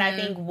strengths. Mm-hmm. And I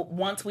think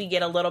once we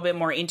get a little bit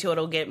more into it,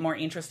 it'll get more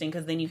interesting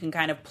because then you can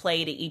kind of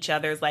play to each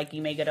other's. Like,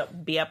 you may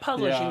be a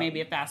puzzler. She may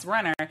be a fast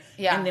runner.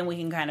 Yeah. And then we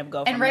can kind of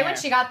go from there. And when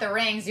she got the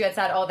rings, you had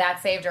said, oh,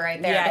 that saved her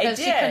right there. Yeah, because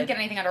she couldn't get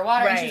anything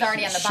underwater, and she's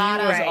already on the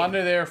bottom. She was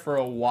under there for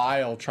a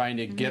while trying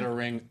to get a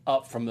ring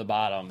up from the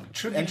bottom.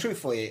 And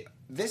truthfully,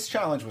 this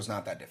challenge was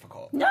not that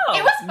difficult. No.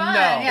 It was fun. No.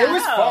 Yeah. It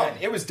was fun.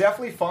 It was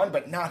definitely fun,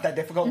 but not that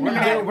difficult. We're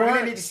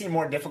gonna need to see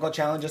more difficult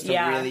challenges to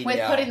really...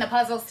 With putting the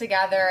puzzles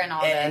together and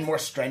all and more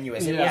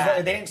strenuous. They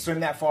didn't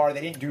swim that far.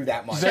 They didn't do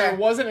that much. There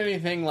wasn't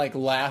anything like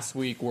last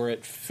week where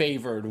it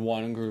favored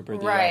one group or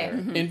the other.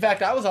 Mm-hmm. In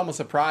fact, I was almost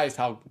surprised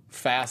how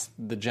fast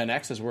the Gen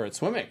X's were at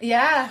swimming.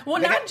 Yeah. Well,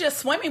 not just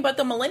swimming, but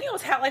the Millennials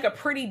had like a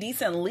pretty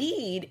decent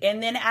lead,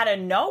 and then out of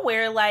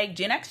nowhere, like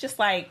Gen X just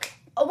like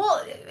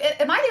Well,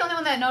 am I the only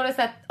one that noticed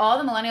that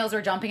all the millennials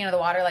were jumping into the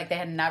water like they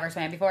had never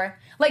swam before?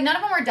 Like, none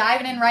of them were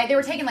diving in right. They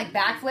were taking, like,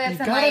 backflips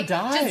and, like,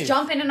 just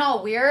jumping in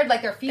all weird,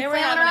 like, their feet flailing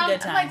around. They were having a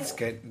good time. Like, That's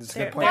good. That's a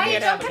good point. why are you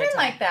jumping in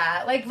like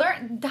that? Like,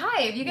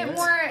 dive. You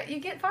get you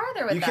get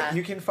farther with that.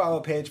 You can follow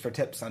Paige for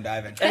tips on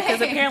diving.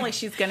 Because apparently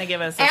she's going to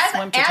give us a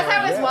swim tutorial.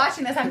 As I was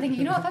watching this, I'm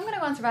thinking, if I'm going to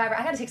go on Survivor,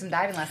 I got to take some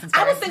diving lessons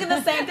first. I was thinking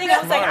the same thing. I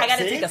was like, I got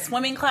to take a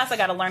swimming class. I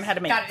got to learn how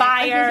to make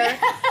fire.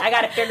 I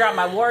got to figure out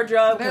my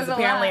wardrobe because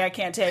apparently I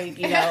can't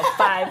take,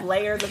 5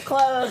 layers of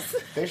clothes.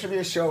 There should be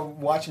a show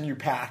watching you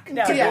pack.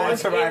 No,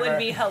 it would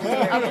be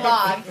hilarious. A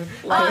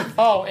vlog.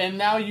 Oh, and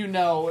now you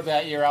know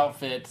that your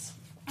outfits.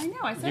 I know,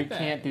 I said you that.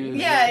 can't do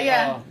this.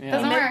 Yeah. Oh, yeah.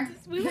 Doesn't work.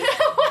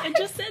 I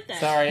just said that.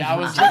 Sorry, I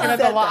was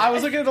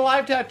looking at the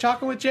live chat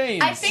talking with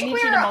James. I think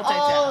we were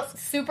all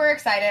super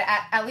excited,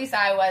 at least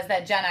I was,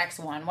 that Gen X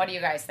won. What do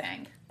you guys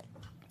think?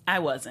 I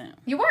wasn't.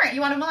 You weren't.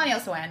 You wanted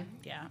millennials to win.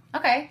 Yeah.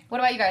 Okay. What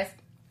about you guys?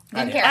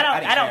 Didn't care.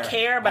 I don't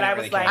care, but I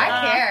was like,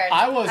 I cared.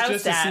 I was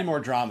just to see more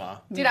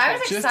drama. Dude, I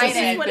was just excited.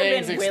 This would have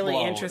been explode.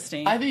 really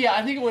interesting. I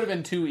think it would have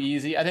been too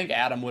easy. I think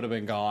Adam would have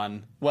been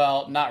gone.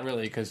 Well, not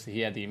really because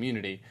he had the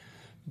immunity.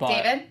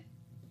 But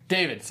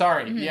David,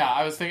 sorry. Mm-hmm. Yeah,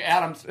 I was thinking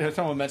Adam.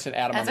 Someone mentioned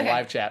Adam on the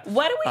live chat.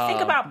 What do we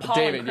think about Paul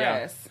and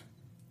Chris?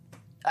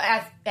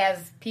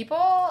 As people?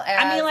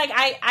 I mean, like,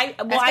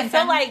 I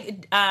feel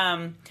like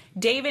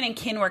David and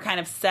Ken were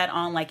kind of set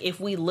on, like, if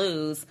we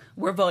lose,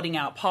 we're voting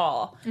out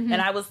Paul. Mm-hmm. And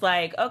I was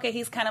like, okay,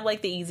 he's kind of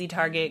like the easy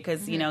target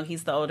because,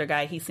 he's the older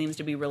guy. He seems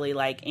to be really,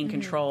 like, in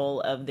control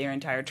of their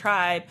entire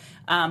tribe.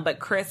 But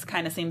Chris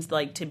kind of seems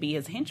like to be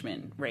his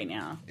henchman right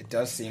now. It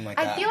does seem like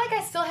that. I feel like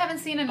I still haven't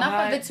seen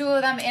enough of the two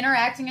of them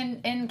interacting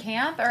in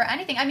camp or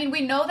anything. I mean,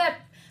 we know that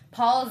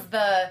Paul's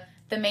the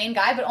main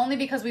guy, but only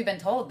because we've been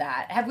told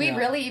that. Have we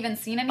really even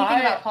seen anything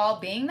about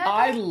Paul being that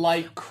guy? I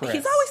like Chris.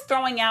 He's always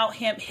throwing out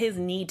his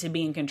need to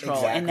be in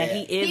control and that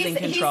he is in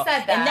control. He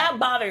said that. And that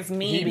bothers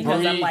me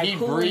because I'm like,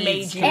 who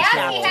made you?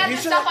 And he had the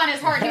stuff on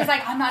his heart. He was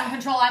like, I'm not in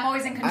control. I'm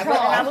always in control. And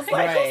I was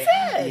like, right.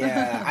 That's it.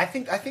 Yeah, I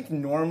think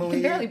normally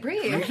you can barely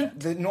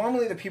breathe.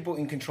 Normally the people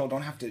in control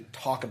don't have to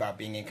talk about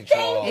being in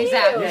control.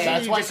 Exactly.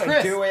 That's why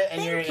Chris do it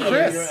and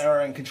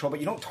you're in control,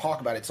 but you don't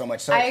talk about it so much.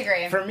 So I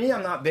agree. For me,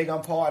 I'm not big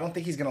on Paul. I don't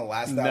think he's going to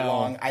last that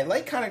long. I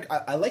like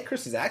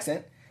Chris's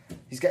accent.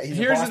 He's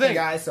a Boston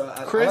guy, so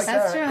Chris, I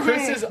like that.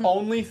 Chris is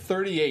only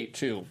 38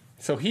 too,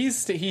 so he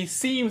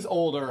seems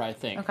older, I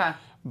think. Okay,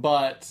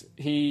 but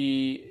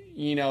he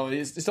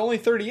is only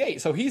 38,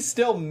 so he's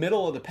still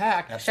middle of the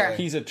pack. Sure.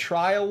 He's a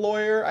trial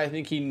lawyer. I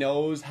think he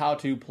knows how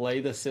to play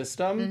the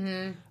system.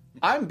 Mm-hmm.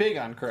 I'm big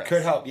on Chris.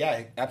 Could help,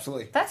 yeah,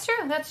 absolutely. That's true.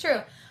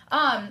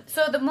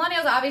 So the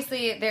millennials,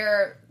 obviously,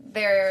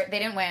 they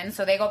didn't win,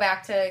 so they go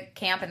back to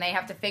camp and they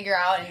have to figure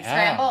out and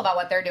scramble about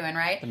what they're doing,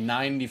 right?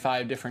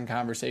 95 different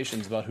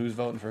conversations about who's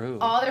voting for who.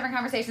 All the different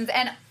conversations,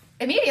 and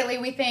immediately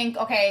we think,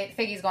 okay,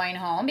 Figgy's going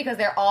home because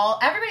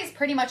everybody's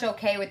pretty much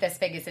okay with this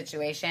Figgy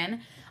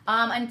situation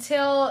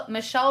until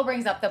Michelle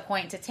brings up the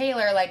point to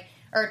Taylor,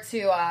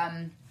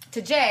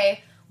 to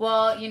Jay.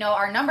 Well,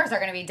 our numbers are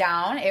going to be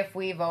down if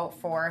we vote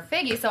for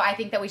Figgy, so I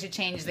think that we should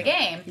change the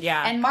game.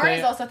 Yeah. And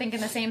Mari's also thinking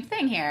the same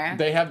thing here.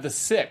 They have the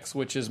 6,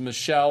 which is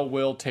Michelle,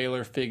 Will,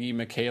 Taylor, Figgy,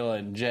 Michaela,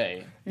 and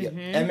Jay. Yeah. Mm-hmm.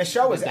 And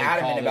Michelle was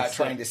adamant about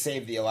trying to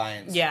save the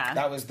alliance. Yeah.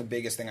 That was the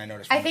biggest thing I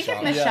noticed I think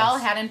if Michelle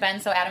hadn't been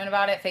so adamant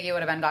about it, Figgy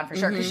would have been gone for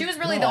sure, because she was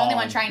really the only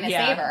one trying to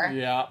save her.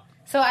 Yeah.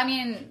 So, I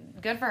mean,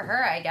 good for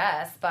her, I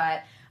guess.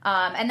 But,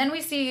 and then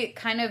we see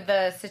kind of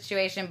the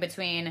situation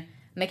between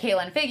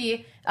Michaela and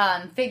Figgy.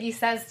 Figgy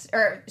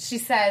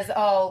says,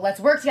 oh, let's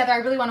work together. I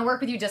really want to work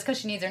with you just because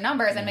she needs her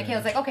numbers. And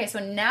Michaela's like, okay, so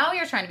now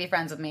you're trying to be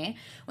friends with me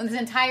when this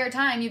entire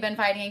time you've been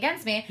fighting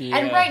against me. Yeah.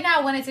 And right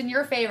now, when it's in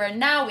your favor,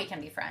 now we can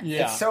be friends.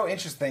 Yeah. It's so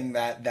interesting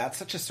that that's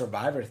such a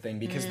Survivor thing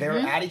because they're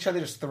at each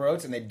other's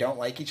throats and they don't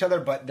like each other,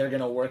 but they're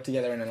going to work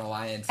together in an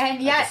alliance.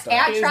 And yet,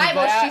 at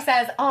Tribal, she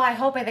says, oh, I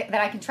hope that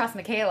I can trust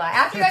Michaela.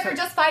 After you guys were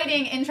just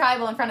fighting in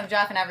Tribal in front of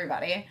Jeff and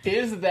everybody.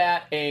 Is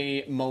that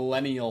a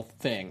millennial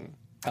thing?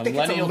 I think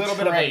it's a little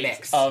bit of a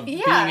mix of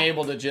being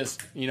able to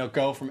just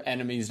go from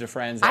enemies to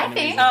friends.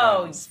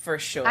 For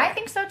sure. I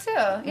think so too.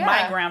 Yeah.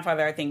 My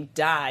grandfather, I think,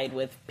 died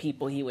with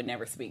people he would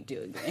never speak to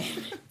again.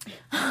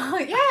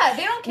 Yeah,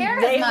 they don't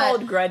care. They as much.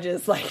 hold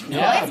grudges like It's kind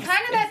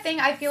of that thing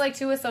I feel like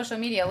too with social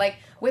media. Like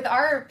with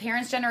our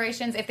parents'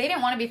 generations, if they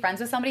didn't want to be friends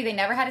with somebody, they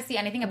never had to see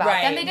anything about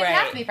them. They didn't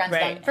have to be friends with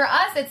them. For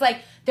us, it's like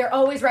they're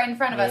always right in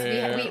front of us.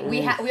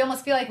 We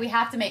almost feel like we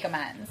have to make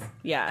amends.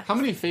 Yeah. How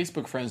many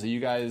Facebook friends do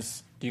you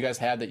guys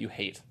have that you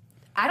hate?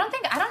 I don't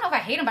know if I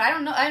hate them, but I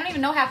don't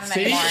even know half of them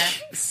anymore.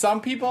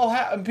 Some people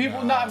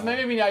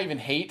maybe not even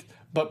hate,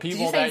 but people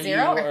Did you say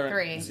that 0 you or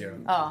 3? 0.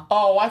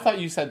 Oh, I thought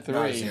you said 3.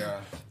 No,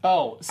 0.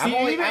 Oh,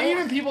 see,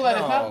 even people that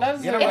it's not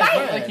necessarily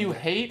like you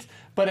hate,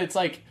 but it's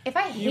like if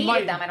I you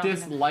might them, I don't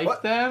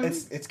dislike them.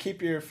 It's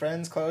keep your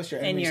friends close,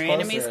 your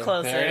enemies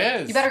closer. There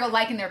it is. You better go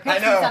liking their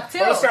pictures and stuff too.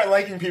 I'll start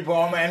liking people.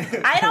 Oh man,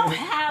 I don't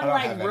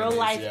have real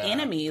life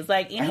enemies.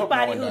 Like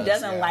anybody who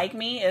doesn't like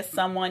me is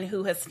someone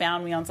who has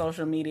found me on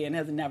social media and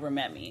has never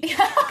met me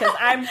because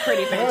I'm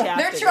pretty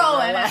fantastic. They're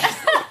trolling.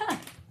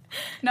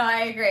 No,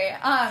 I agree.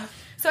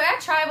 So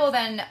at Tribal,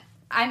 then,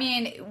 I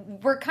mean,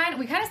 we kind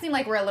of seem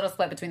like we're a little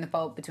split between the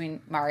vote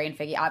between Mari and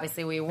Figgy.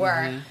 Obviously, we were.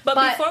 Mm-hmm.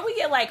 But before we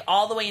get like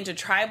all the way into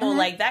Tribal,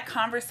 like that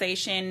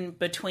conversation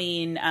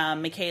between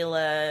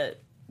Michaela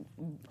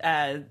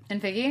and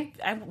Figgy,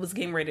 I was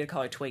getting ready to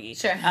call her Twiggy.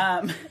 Sure.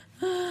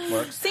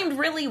 Seemed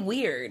really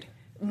weird.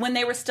 When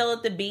they were still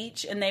at the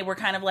beach and they were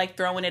kind of like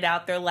throwing it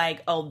out there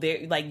like, oh,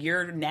 like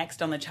you're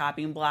next on the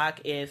chopping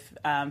block if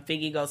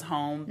Figgy goes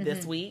home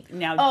this week.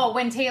 Now,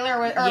 when Taylor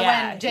was,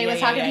 when Jay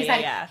was talking, he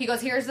said, he goes,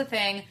 here's the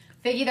thing.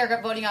 Figgy,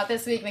 they're voting out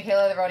this week.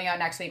 Michaela, they're voting out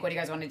next week. What do you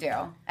guys want to do?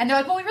 And they're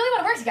like, well, we really want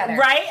to work together.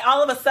 Right?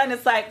 All of a sudden,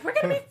 it's like, we're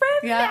going to be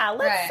friends now.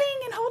 Let's sing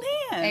and hold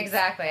hands.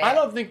 Exactly. I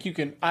don't think you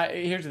can.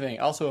 Here's the thing.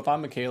 Also, if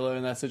I'm Michaela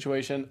in that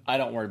situation, I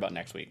don't worry about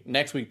next week.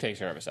 Next week takes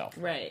care of itself.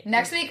 Right.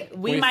 Next week,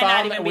 we might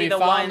not even be the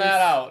ones. We found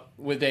that out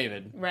with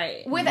David.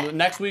 Right.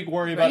 Next week,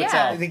 worry about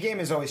itself. The game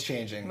is always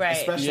changing. Right.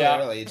 Especially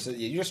early.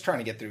 You're just trying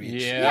to get through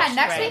each. Yeah,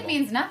 next week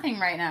means nothing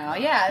right now.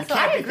 Yeah, so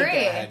I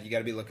agree. You got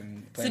to be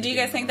looking. So do you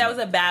guys think that was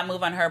a bad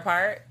move on her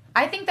part?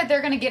 I think that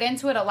they're going to get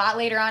into it a lot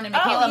later on, and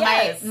Michaela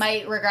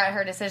might regret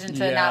her decision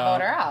to not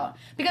vote her out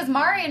because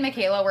Mari and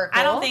Michaela were cool.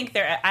 I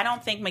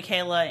don't think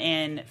Michaela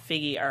and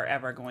Figgy are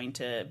ever going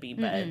to be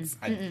buds.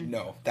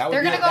 No,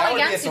 they're going to go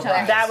against each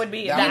other. That would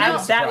be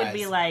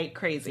like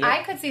crazy.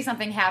 I could see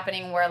something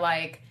happening where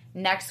like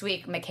next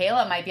week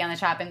Michaela might be on the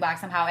chopping block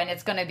somehow, and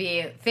it's going to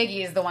be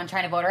Figgy is the one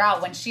trying to vote her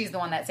out when she's the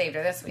one that saved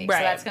her this week. Right.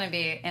 So that's going to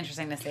be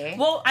interesting to see.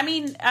 Well, I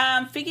mean,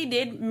 Figgy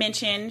did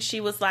mention, she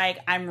was like,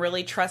 I'm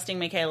really trusting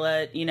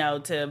Michaela,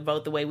 to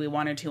vote the way we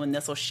want her to, and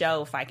this will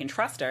show if I can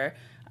trust her.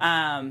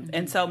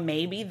 And so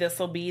maybe this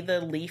will be the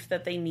leaf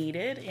that they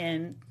needed,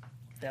 and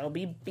they'll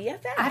be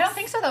BFFs. I don't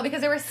think so though, because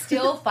they were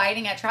still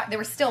fighting at Tribal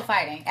was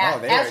happening.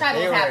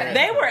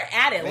 They were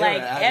at it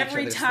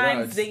every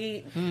time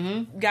Figgy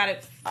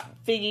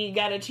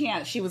got a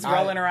chance. She was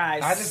rolling her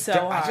eyes I just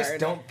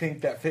don't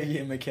think that Figgy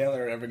and Michaela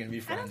are ever going to be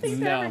friends. I don't think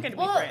they're ever going to be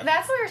friends. Well,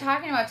 that's what we were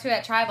talking about too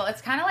at Tribal.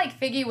 It's kind of like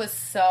Figgy was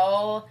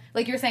so,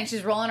 like you were saying,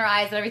 she's rolling her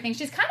eyes and everything.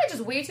 She's kind of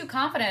just way too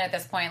confident at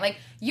this point. Like,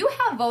 you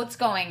have votes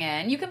going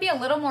in. You can be a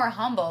little more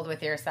humbled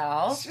with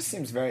yourself. This just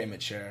seems very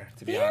immature,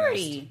 to be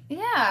honest.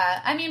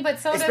 Yeah, I mean, but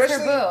so does her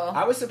boo.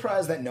 I was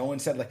surprised that no one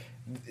said, like,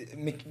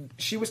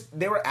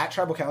 they were at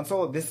Tribal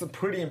Council. This is a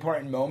pretty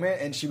important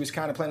moment, and she was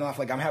kind of playing off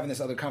like I'm having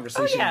this other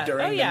conversation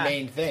during the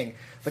main thing.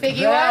 Like,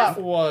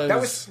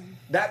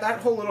 that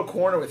whole little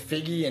corner with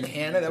Figgy and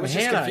Hannah. That was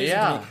just confusing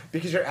to me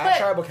because you're at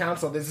Tribal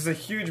Council. This is a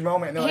huge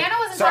moment. And Hannah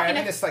wasn't sorry, talking.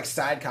 I'm in this like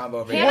side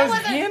combo over here. Was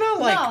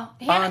Hannah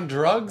on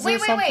drugs or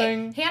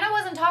something? Wait. Hannah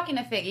wasn't talking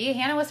to Figgy.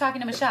 Hannah was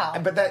talking to Michelle.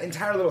 But that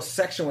entire little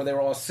section where they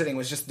were all sitting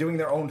was just doing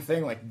their own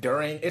thing. Like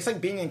it's like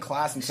being in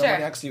class and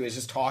someone next to you is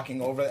just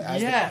talking over it.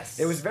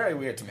 It was very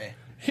weird to me.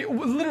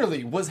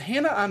 Literally, was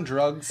Hannah on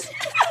drugs?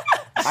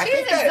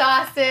 She's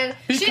exhausted.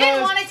 She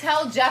didn't want to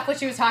tell Jeff what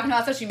she was talking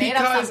about, so she made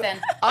up something.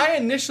 I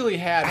initially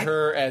had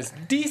her as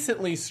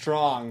decently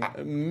strong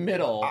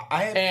middle,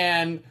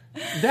 and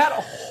that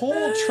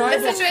whole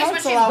Tribal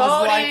Council,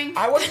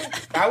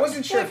 I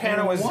wasn't sure if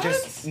Hannah was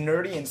just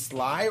nerdy and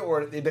sly,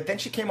 but then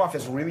she came off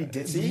as really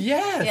ditzy.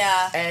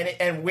 Yes. Yeah.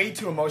 And way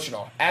too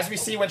emotional, as we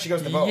see when she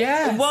goes to vote.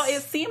 Yes. Well,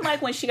 it seemed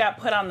like when she got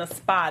put on the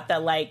spot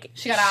that like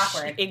she got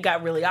awkward. It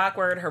got really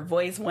awkward. Her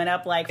voice went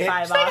up like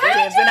 5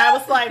 octaves, and I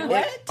was like,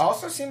 "What?" It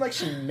also seemed like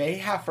she may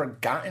have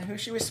forgotten who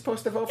she was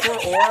supposed to vote for,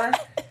 or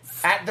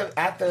at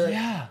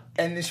the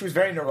and she was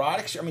very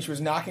neurotic. She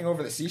was knocking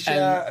over the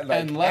seashell.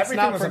 And let's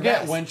not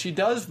forget, when she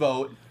does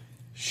vote,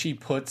 she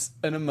puts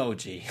an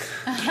emoji.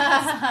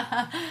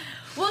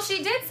 Well,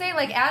 she did say,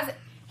 like, as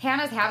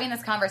Hannah's having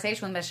this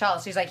conversation with Michelle,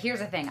 she's like, here's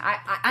the thing.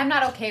 I'm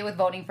not okay with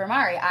voting for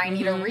Mari. I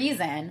need a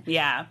reason.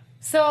 Yeah.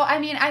 So, I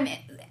mean,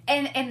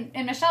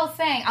 and Michelle's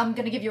saying, I'm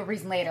going to give you a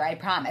reason later, I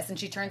promise. And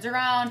she turns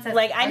around and says,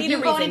 like, I need a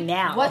reason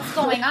now. What's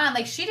going on?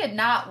 Like, she did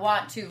not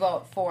want to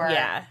vote for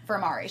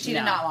Mari. She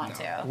did not want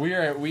to.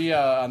 We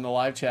on the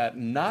live chat,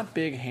 not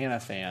big Hannah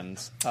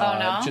fans.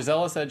 No?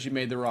 Gisela said she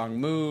made the wrong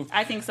move.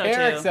 I think so,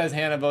 Eric too. says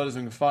Hannah vote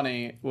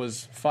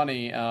was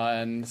funny.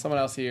 And someone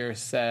else here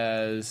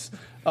says...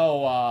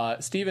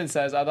 Steven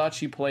says, I thought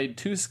she played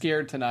too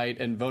scared tonight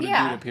and voted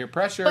due to peer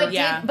pressure.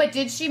 But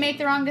did she make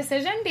the wrong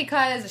decision?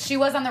 Because she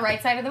was on the right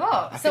side of the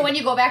vote. So when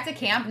you go back to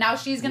camp, now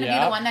she's going to be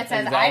the one that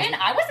says,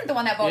 I wasn't the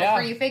one that voted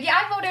for you, Figgy.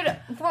 I voted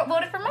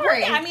for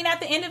Mari. I mean, at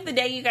the end of the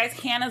day, you guys,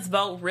 Hannah's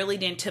vote really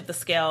didn't tip the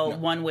scale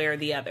one way or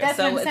the other. That's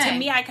so what I'm saying. To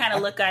me, I kind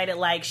of look at it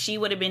like she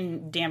would have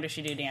been damned if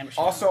she do, damned if she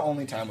don't. Also,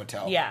 only time would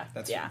tell. Yeah.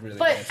 That's really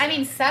But, I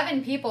mean,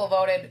 7 people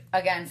voted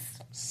against...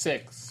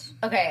 6.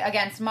 Okay,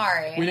 against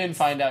Mari. We didn't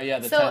find out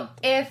yet. So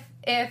 10th.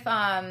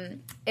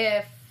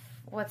 if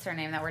what's her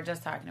name that we're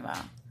just talking about?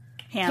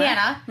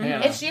 Hannah.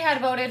 If she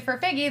had voted for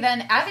Figgy,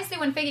 then obviously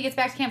when Figgy gets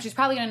back to camp, she's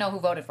probably going to know who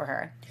voted for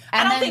her.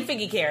 And I don't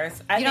think Figgy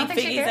cares. I think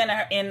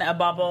Figgy's in a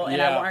bubble,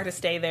 and I want her to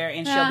stay there,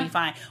 and she'll be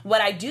fine.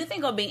 What I do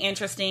think will be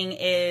interesting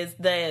is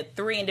the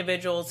 3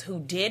 individuals who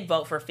did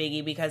vote for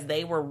Figgy because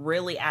they were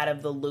really out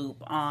of the loop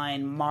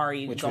on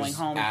Mari going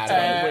home,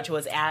 which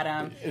was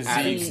Adam,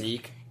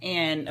 Zeke.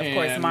 and of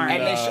course Mario.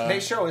 And they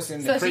show us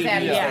in the she's preview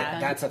happy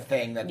that that's a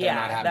thing that they're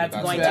not happy that's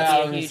about. going So to that's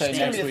be a huge it's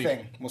gonna thing. be a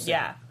thing. We'll see.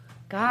 Yeah.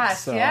 Gosh,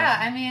 So- yeah.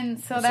 I mean,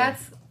 so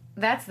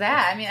that's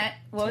that. I mean,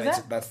 what was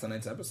that? That's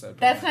tonight's episode.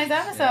 That's tonight's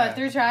episode. Yeah.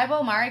 Through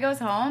Tribal, Mari goes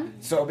home.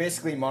 So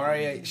basically,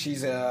 Maria,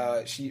 she's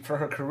for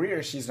her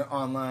career, she's an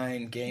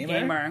online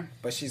gamer,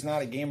 but she's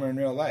not a gamer in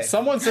real life.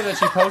 Someone said that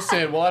she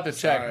posted. We'll have to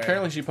check. Sorry.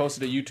 Apparently, she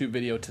posted a YouTube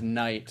video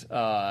tonight,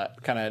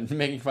 kind of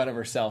making fun of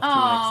herself to Oh,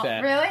 an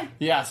extent. really?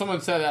 Yeah,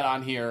 someone said that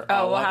on here.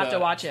 Oh, we'll have to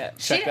watch it.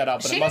 Check She- that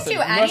out. But she it must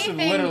didn't have, do must have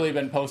anything- literally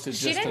been posted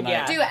She just didn't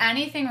tonight. do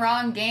anything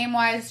wrong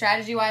game-wise,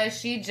 strategy-wise.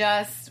 She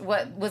just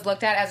was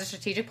looked at as a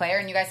strategic player,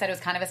 and you guys said it was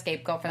kind of a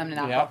scapegoat for them to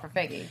not vote for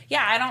Figgy.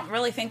 Yeah, I don't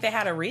really think they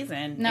had a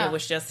reason. No. It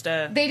was just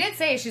a... They did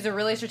say she's a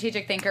really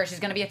strategic thinker. She's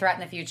going to be a threat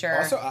in the future.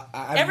 Also,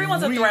 I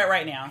Everyone's a threat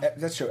right now.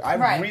 That's true. I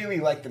Right. really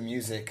liked the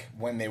music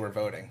when they were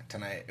voting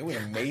tonight. It was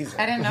amazing.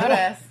 I didn't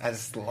notice. I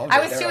just loved it.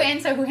 I was They too were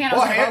into who Hannah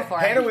was going to vote for.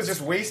 Hannah was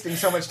just wasting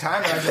so much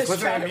time, and I was just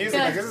listening to the music.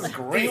 Like, this is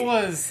great. It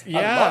was, I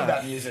yeah. love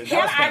that music.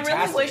 That was I really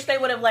fantastic. wish they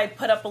would have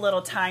put up a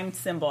little time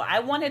symbol. I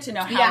wanted to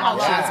know how Yeah, long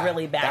how she long. was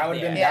really back That would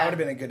have there. been Yeah. that would have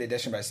been a good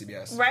addition by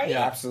CBS. Right?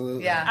 Yeah,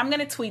 absolutely. Yeah. I'm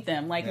gonna tweet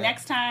them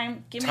next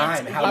time. Give me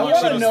Time. a How tweet. I much want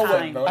she to was know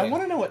voting. what I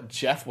want to know what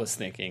Jeff was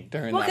thinking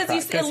during Well, that.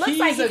 because process, it looks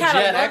like he he's a kind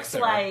Gen of looks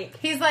Xer. like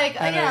He's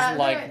like, And yeah, is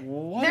like, they're,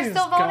 what they're is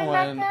still voting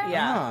going back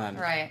there? on?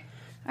 Right.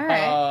 All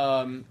right.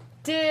 Um,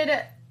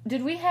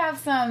 Did we have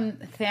some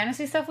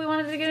fantasy stuff we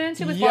wanted to get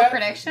into before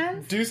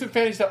predictions? Do some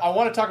fantasy stuff. I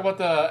want to talk about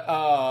the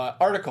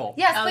article.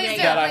 Yes, Oh, please yeah,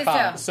 do. that I Please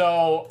found. do.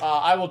 So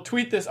I will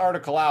tweet this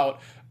article out.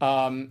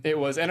 It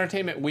was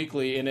Entertainment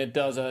Weekly, and it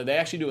does. They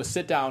actually do a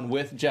sit down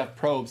with Jeff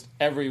Probst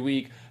every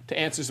week to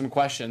answer some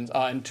questions.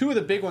 And two of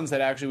the big ones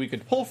that actually we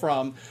could pull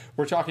from,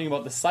 we're talking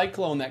about the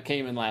cyclone that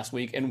came in last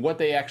week and what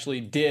they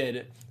actually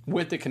did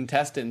with the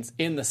contestants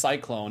in the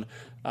cyclone.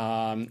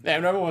 And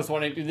everyone was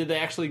wondering, did they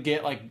actually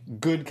get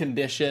good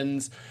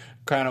conditions?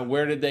 Kind of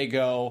where did they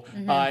go?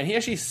 And he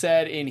actually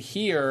said in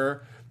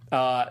here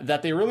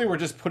that they really were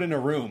just put in a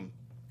room.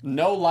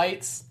 No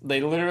lights.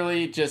 They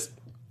literally just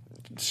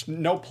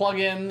no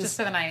plugins. Just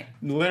for the night.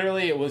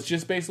 Literally, it was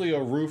just basically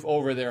a roof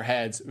over their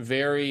heads.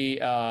 Very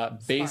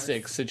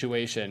basic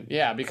situation.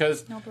 Yeah,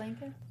 because No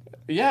blanket?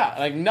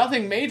 yeah,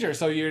 nothing major.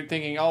 So you're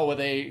thinking, oh, well,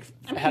 they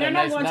had they're a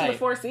not nice going night. to the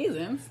Four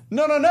Seasons.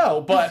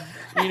 No. But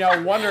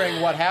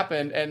wondering what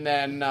happened, and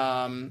then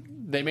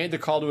they made the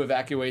call to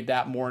evacuate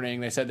that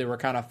morning. They said they were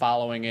kind of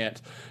following it,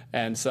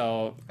 and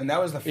so And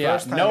that was the yeah,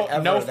 first time no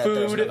ever that there was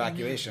food, an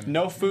evacuation.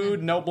 no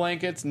food, no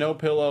blankets, no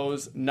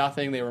pillows,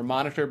 nothing. They were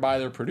monitored by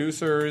their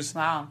producers.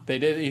 Wow. They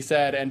did. He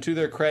said, and to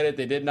their credit,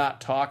 they did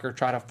not talk or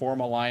try to form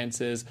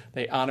alliances.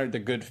 They honored the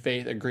good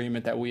faith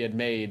agreement that we had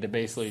made to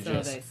basically So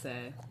just they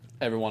say.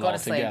 everyone Go all to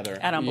sleep. together.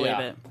 I don't believe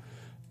Yeah. it.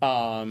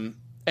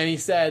 And he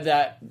said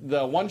that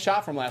the one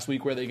shot from last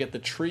week where they get the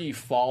tree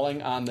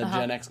falling on the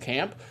Gen X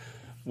camp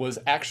was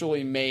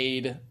actually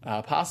made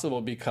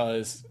possible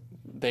because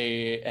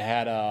they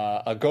had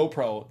a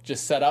GoPro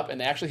just set up, and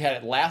they actually had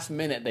it last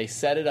minute. They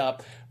set it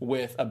up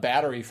with a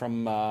battery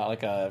from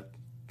a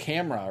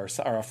camera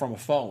or from a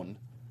phone.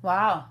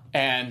 Wow.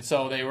 And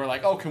so they were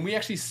like, oh, can we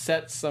actually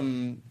set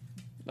some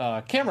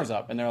cameras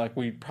up? And they're like,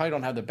 we probably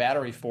don't have the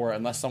battery for it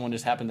unless someone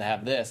just happened to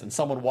have this. And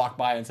someone walked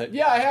by and said,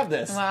 yeah, I have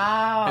this.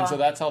 Wow. And so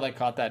that's how they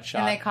caught that shot.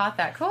 And they caught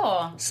that.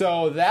 Cool.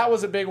 So that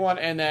was a big one.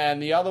 And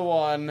then the other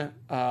one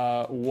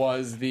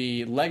was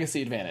the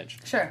legacy advantage,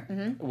 Sure.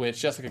 Mm-hmm.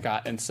 which Jessica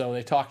got. And so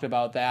they talked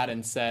about that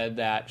and said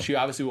that she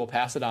obviously will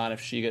pass it on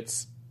if she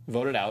gets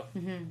voted out.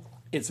 Mm-hmm.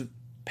 It's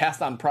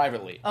passed on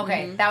privately.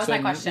 Okay, that was So, my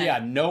question. Yeah,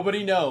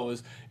 nobody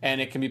knows, and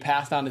it can be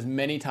passed on as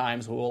many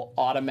times. Will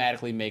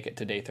automatically make it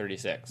to day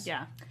 36.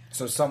 Yeah.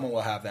 So someone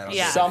will have that on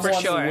Yeah. the Someone for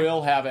sure.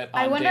 will have it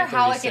on I wonder day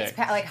how it 36.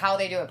 gets, how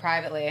they do it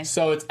privately.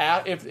 So it's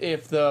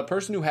if the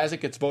person who has it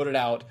gets voted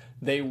out,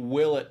 they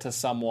will it to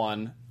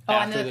someone and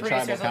after the the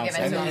tribal producers will give it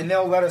council. to them. and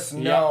they'll let us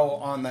know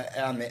on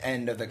the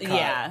end of the cut.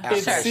 Yeah. after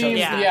It the Sure, show. seems,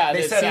 yeah. They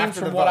it said seems after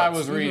from the what I votes.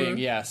 was reading,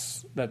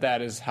 yes,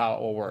 that is how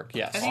it will work.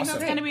 Yes. I think Awesome.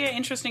 that's going to be an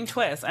interesting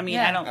twist. I mean,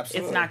 Yeah. I don't.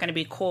 Absolutely. It's not going to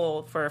be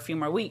cool for a few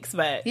more weeks,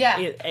 but Yeah.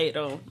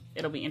 it'll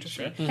be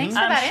interesting. Thanks for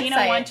that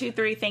insight.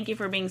 Sheena123, thank you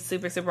for being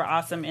super super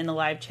awesome in the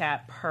live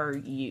chat per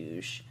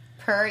usual.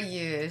 Per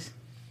use.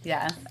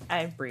 Yeah. I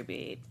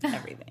abbreviate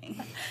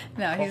everything.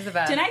 No, he's the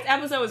best. Tonight's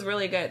episode was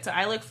really good, so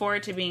I look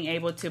forward to being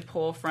able to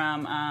pull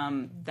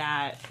from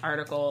that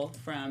article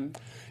from.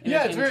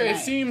 Yeah, it's Entertainment very. It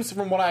Tonight. seems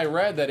from what I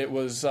read that it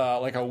was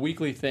like a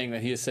weekly thing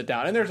that he has sit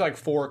down, and there's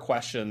 4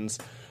 questions.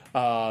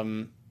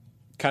 Kind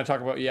of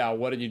talk about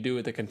what did you do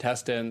with the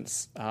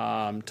contestants?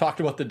 Talked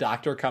about the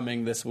doctor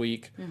coming this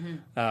week.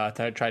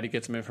 Tried to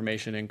get some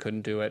information and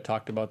couldn't do it.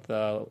 Talked about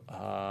the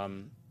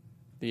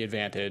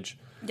advantage.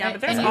 Yeah,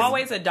 but there's And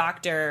always a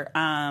doctor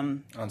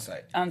on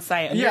site. on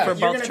site Yeah, for You're both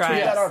going to tweet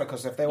tribes. that article,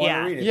 so if they want Yeah.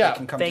 to read it, Yeah. they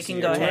can come They to see can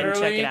it. go ahead and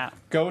check Literally, it out.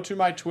 go to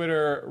my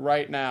Twitter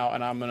right now,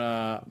 and I'm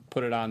gonna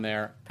put it on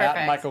there Perfect.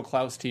 at Michael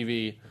Klaus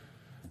TV,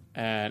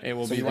 and it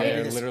will be you wanna there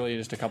do this? literally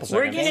just a couple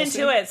We're seconds. getting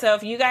into it. So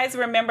if you guys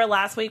remember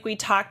last week, we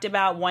talked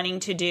about wanting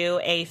to do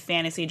a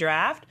fantasy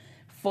draft.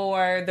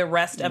 for the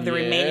rest of the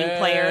remaining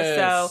players.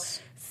 So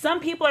some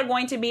people are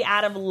going to be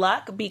out of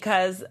luck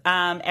because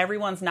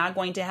everyone's not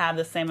going to have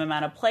the same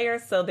amount of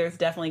players. So there's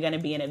definitely going to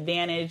be an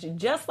advantage,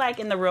 just like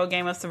in the real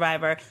game of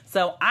Survivor.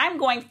 So I'm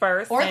going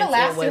first. Or the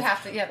last two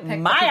have to pick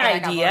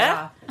my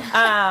idea.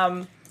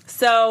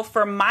 So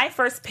for my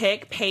first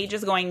pick, Paige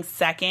is going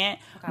second.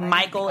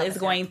 Michael is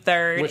going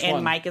third.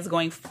 And Mike is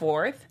going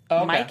fourth.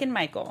 Okay. Mike and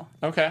Michael.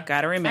 Okay.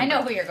 Gotta remember. I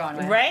know who you're going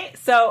with. Right?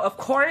 So, of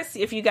course,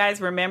 if you guys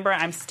remember,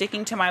 I'm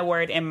sticking to my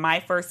word, and my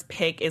first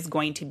pick is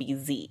going to be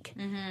Zeke.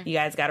 Mm-hmm. You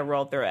guys gotta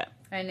roll through it.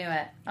 I knew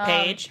it.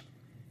 Paige?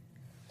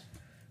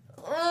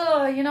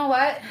 Oh, you know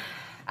what?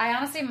 I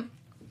honestly...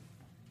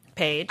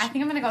 Paige? I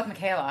think I'm gonna go with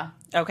Michaela.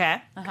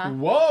 Okay.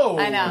 Whoa.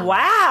 I know.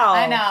 Wow.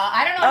 I know.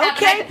 I don't know what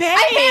happened.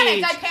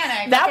 Paige. I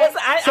panicked. That was...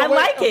 I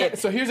like it.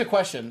 So here's a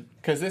question,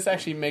 because this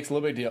actually makes a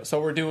little big deal. So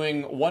we're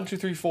doing 1, 2,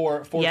 3,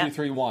 4, 4, 2,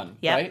 3, 1,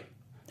 right?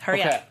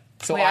 Hurry up.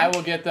 So I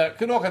will get the...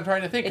 No, I'm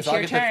trying to think, because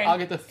I'll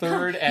get the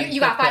third and... You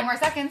got 5 more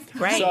seconds.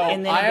 Right. So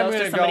and then I am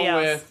going to go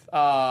with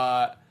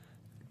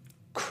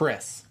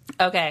Chris.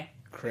 Okay.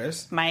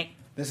 Chris? Mike?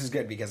 This is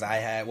good because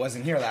I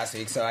wasn't here last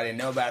week, so I didn't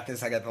know about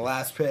this. I got the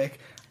last pick.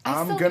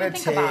 I'm going to to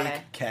take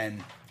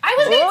Ken. I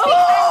was going to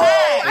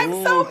take Ken. I'm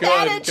so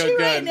mad at you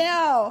right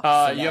now.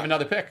 You have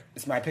another pick.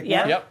 It's my pick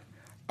Yep. now? Yep.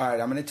 All right,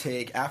 I'm going to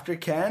take, after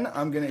Ken,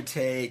 I'm going to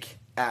take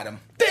Adam.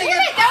 Dang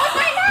it! That was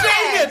my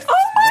Dang it! Oh my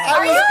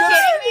Are you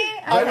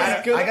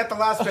kidding me? I got the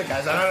last pick,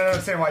 guys. I don't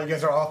understand why you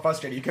guys are all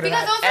frustrated. You could have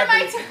Because those are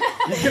my two.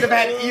 You could have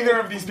had either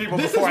of these people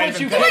This before is I what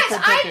even you picked. get for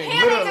Yes, I picking.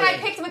 panicked and I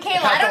picked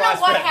Michaela. I don't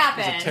know what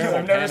happened. Terrible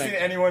I've never panic.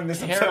 seen anyone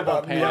this upset Terrible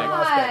about me.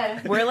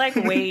 panic. God. We're like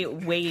way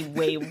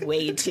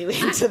too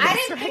into this. I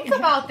didn't think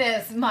about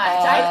this much.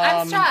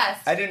 I'm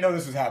stressed. I didn't know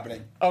this was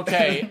happening.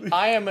 Okay,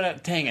 I am going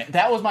to... Dang it.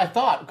 That was my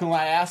thought when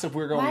I asked if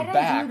we were going Why did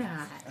back. I do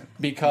that?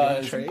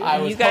 Because trade? I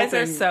was You guys hoping,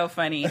 are so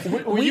funny.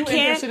 Were you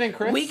interested in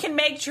Chris? We can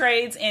make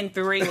trades in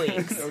 3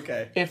 weeks.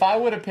 Okay. If I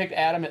would have picked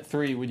Adam at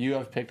 3, would you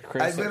have picked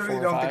Chris I at 4 literally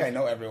or don't 5? think I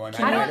know everyone.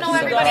 I don't know Go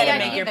everybody ahead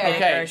yet and make your either.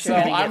 pick. Okay, Or so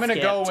you're gonna I'm get going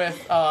to go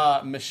skipped.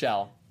 with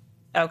Michelle.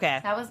 Okay.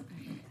 That was...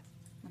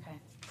 Okay.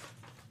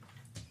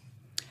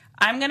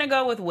 I'm going to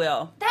go with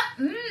Will.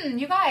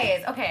 You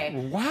guys. Okay.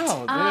 Wow,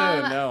 dude,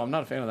 no, I'm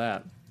not a fan of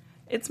that.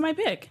 It's my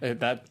pick.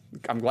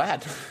 I'm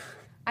glad.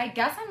 I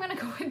guess I'm going to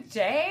go with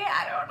Jay.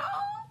 I don't know.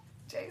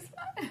 Jay's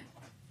fine.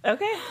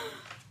 Okay.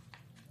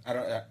 I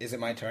don't. Is it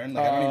my turn?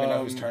 Like I don't even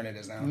know whose turn it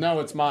is now. No,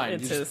 it's mine.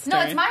 It's his No,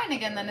 turn. it's mine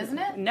again then, isn't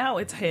it? No,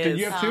 it's his. Did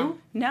you have 2?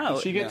 No.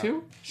 Did she get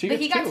 2? She But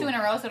gets he got 2 2 in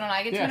a row, so don't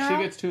I get 2 in a Yeah, row?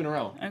 she gets 2 in a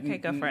row. Okay,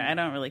 go for it. I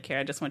don't really care.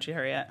 I just want you to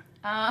hurry up.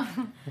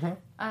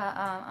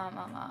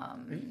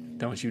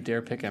 Don't you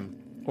dare pick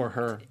him, or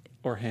her,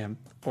 or him,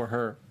 or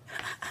her.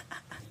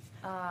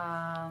 Brett,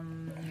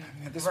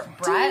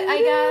 I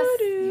guess.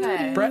 You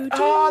guys. Brett.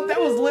 Oh, that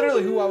was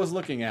literally who I was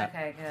looking at.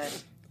 Okay, good.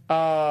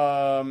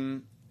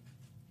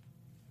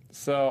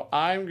 So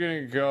I'm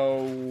gonna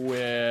go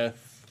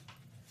with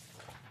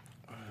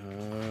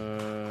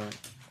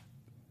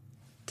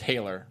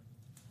Taylor.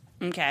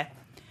 Okay.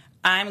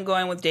 I'm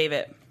going with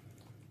David.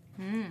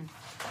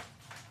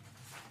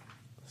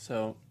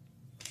 So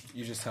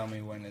You just tell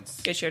me when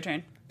it's. It's your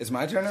turn. It's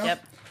my turn now.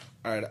 Yep.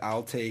 All right,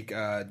 I'll take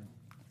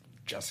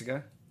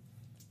Jessica.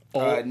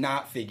 Oh.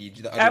 Not Figgy.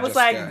 The other I was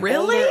Jessica. like,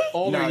 really?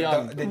 older, No,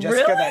 young. the Jessica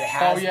Really? that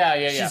has. Oh,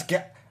 yeah.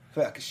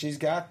 She's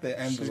got the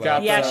envelope.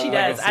 got Yeah, the she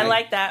does. legacy. I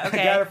like that. I got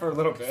Okay. it for a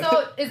little bit.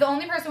 So, is the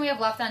only person we have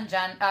left on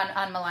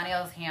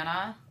Millennials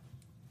Hannah?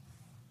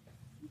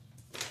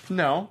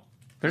 No,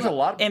 there's a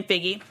lot. And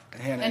Figgy.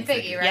 Hannah and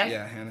Figgy, right?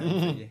 Yeah, Hannah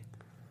and Figgy.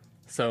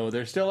 So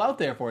they're still out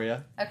there for you.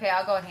 Okay,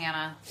 I'll go with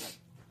Hannah.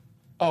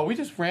 Oh, we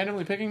just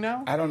randomly picking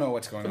now? I don't know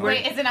what's going on.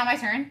 Wait, is it not my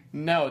turn?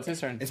 No, it's his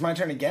turn. It's my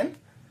turn again?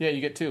 Yeah, you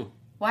get 2.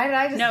 Why did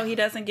I just... No, he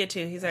doesn't get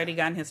 2. He's already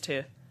gotten his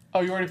 2.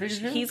 Oh, you already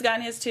figured it? He's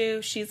gotten his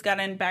 2. She's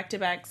gotten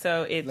back-to-back,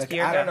 so it's Like,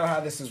 your I don't go. know how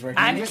this is working.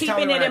 I'm You just tell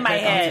keeping me it when in my I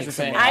pick. head. just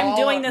saying. I'm All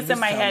doing of- this in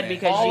just my tell head me.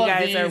 because all you of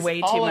guys are these- way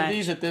too all much. of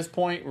these at this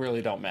point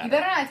really don't You matter.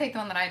 better not take the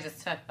one that I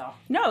just took, though.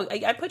 No,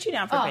 I put you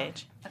down for Oh.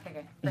 Paige. Okay,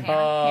 good. For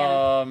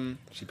Hannah.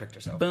 She picked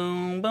herself.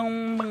 Boom,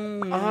 boom, boom,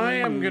 boom. I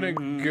am gonna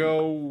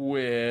go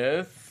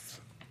with.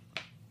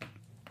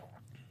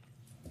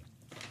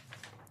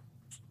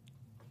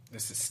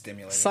 This is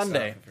stimulating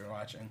Sunday. stuff if you're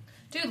watching.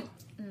 Dude.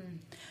 I'm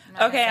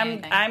not Okay, gonna say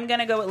anything. I'm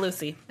gonna go with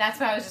Lucy. That's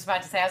what I was just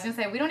about to say. I was going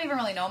to say, we don't even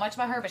really know much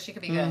about her, but she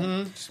could be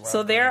good.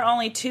 So there are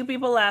only 2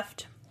 people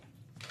left.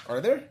 Are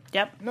there?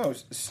 Yep. No.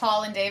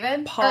 Paul and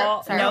David?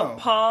 Paul, Sorry. no, No.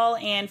 Paul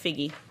and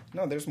Figgy.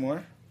 No, there's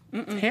more.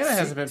 Hannah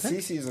hasn't been picked.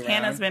 Cece's around.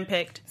 Hannah's been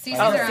picked. Cece's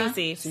oh, around.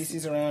 Cece.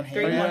 Cece's around.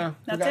 3, Hannah. 1. yeah. Who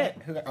That's got-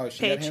 it. Who got, oh, she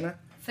Paige. got Hannah?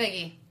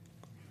 Figgy.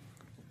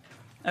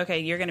 Okay,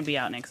 you're gonna be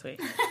out next week.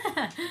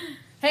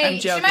 Hey, I'm she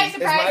joking. might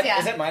surprise you.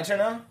 Is it my turn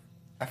now?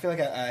 I feel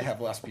like I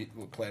have less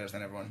players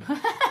than everyone. I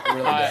really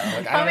do.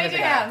 Like, How I many don't do think you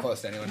I have? have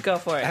close to anyone. Go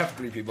for I it. have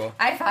 3 people.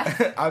 I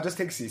thought. I'll just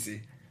take Cece.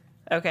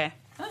 Okay.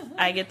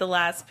 I get the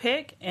last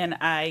pick, and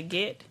I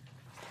get.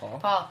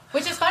 Paul.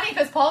 Which is funny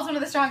because Paul's one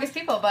of the strongest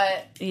people,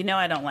 but... You know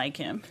I don't like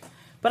him.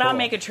 But I'll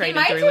make a trade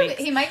in 3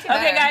 weeks. He might do Okay,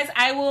 better. guys,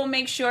 I will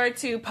make sure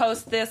to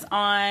post this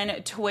on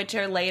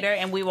Twitter later,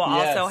 and we will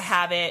also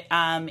have it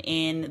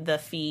in the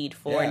feed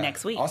for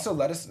next week. Also,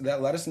 let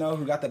us know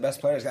who got the best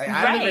players. I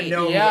don't even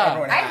know who I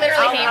everyone has.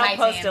 literally hate my I'll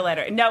post team. a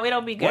letter. No,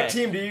 it'll be good. What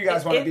team do you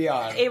guys want to be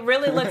on? It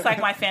really looks like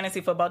my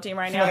fantasy football team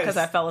right now because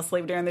I fell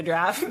asleep during the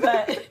draft.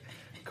 But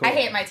Cool. I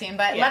hate my team,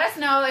 but let us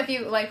know if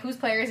you like whose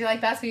players you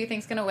like best, who you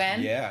think's going to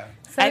win. Yeah.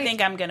 So I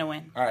think I'm going to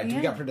win. All right, do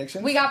we got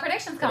predictions? We got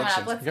predictions coming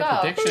up. Let's go.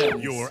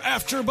 Predictions. Your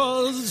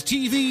AfterBuzz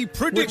TV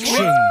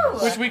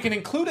predictions. Which we can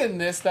include in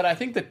this that I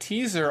think the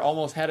teaser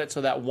almost had it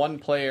so that one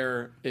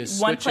player is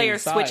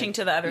switching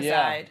to the other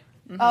side.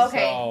 Oh,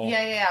 okay. So,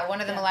 yeah.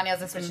 One of the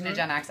millennials is switching to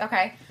Gen X.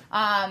 Okay.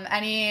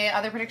 Any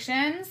other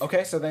predictions?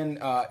 Okay, so then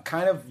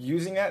kind of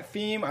using that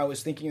theme, I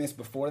was thinking this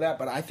before that,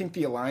 but I think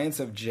the alliance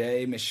of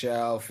Jay,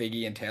 Michelle,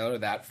 Figgy, and Taylor,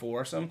 that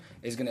foursome,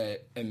 is going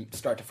to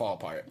start to fall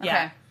apart.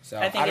 Yeah. Okay. So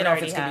I think don't it know if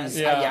already it's going to has.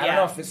 be. I don't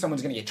know if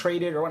someone's going to get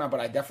traded or whatnot, but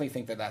I definitely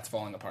think that that's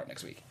falling apart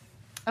next week.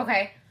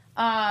 Okay.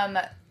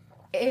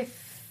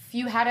 If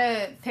you had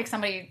to pick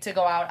somebody to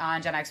go out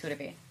on Gen X, who would it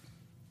be?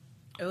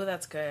 Oh,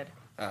 that's good.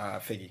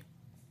 Figgy.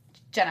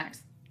 Gen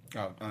X.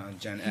 Oh,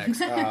 Gen X.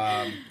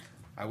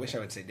 I wish I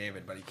would say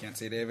David, but you can't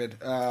say David.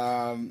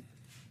 Paul.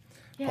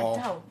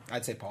 Dope.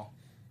 I'd say Paul.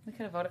 We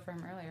could have voted for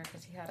him earlier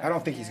because he had. I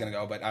don't think he's going to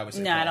go, but I would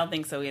say No, Paul. I don't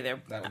think so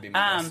either. That would be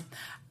my guess.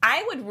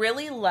 I would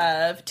really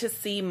love to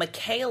see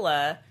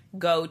Michaela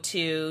go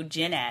to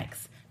Gen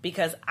X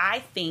because I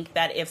think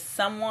that if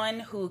someone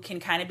who can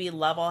kind of be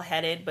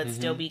level-headed but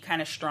still be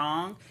kind of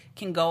strong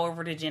can go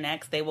over to Gen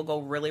X, they will go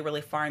really, really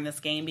far in this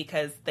game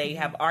because they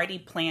have already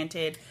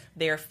planted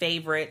their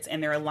favorites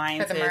and their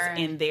alliances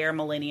in their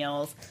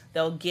millennials.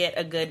 They'll get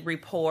a good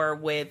rapport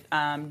with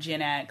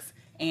Gen X,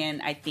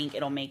 and I think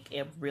it'll make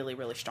a really,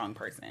 really strong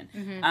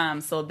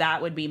person. So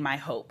that would be my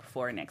hope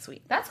for next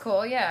week. That's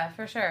cool. Yeah,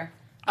 for sure.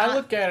 I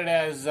look at it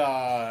as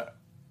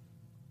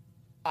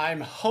I'm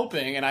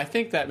hoping, and I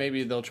think that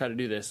maybe they'll try to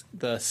do this.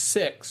 The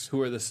six,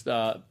 who are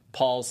the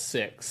Paul's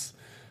six,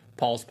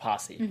 Paul's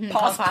posse.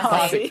 Paul's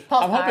posse.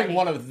 Paul's I'm hoping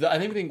party. I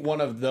think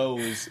one of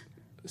those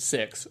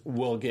six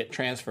will get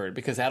transferred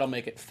because that'll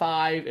make it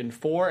 5 and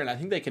 4, and I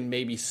think they can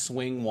maybe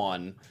swing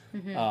one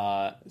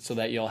so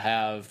that you'll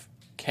have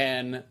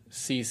Ken,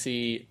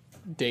 Cece,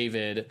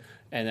 David,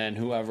 and then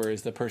whoever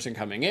is the person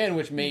coming in,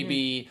 which may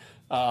be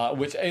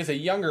which is a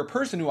younger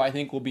person who I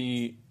think will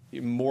be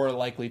more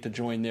likely to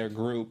join their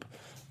group.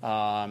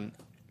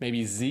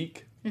 Maybe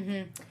Zeke.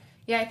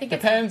 Yeah, I think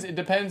It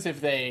depends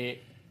if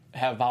they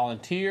have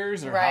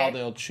volunteers or how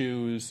they'll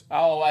choose.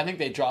 Oh, I think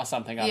they draw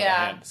something out of their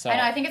head. So. I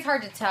know. I think it's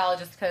hard to tell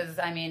just because,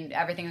 I mean,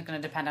 everything is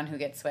going to depend on who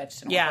gets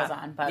switched and what goes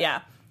on. But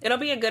it'll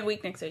be a good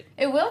week next week.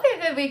 It will be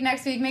a good week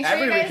next week. Make sure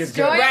Every you week guys is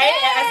good. join in.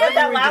 Right? I said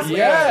that last week.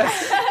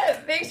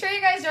 Yes. Make sure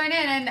you guys join in.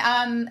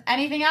 And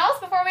anything else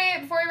before we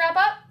wrap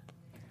up?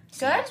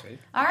 Good?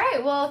 All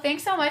right. Well,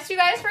 thanks so much, you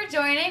guys, for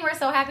joining. We're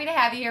so happy to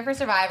have you here for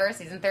Survivor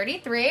Season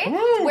 33.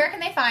 Woo! Where can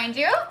they find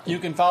you? You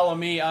can follow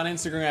me on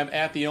Instagram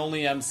at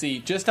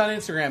 @TheOnlyMC. Just on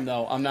Instagram,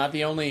 though. I'm not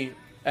the only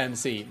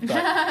MC, but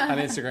on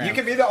Instagram. You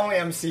can be the only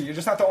MC. You're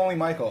just not the only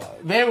Michael.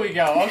 There we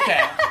go.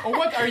 Okay. Well,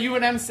 what are you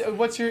an MC?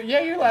 What's your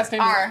last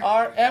name?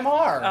 R.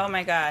 MR. Oh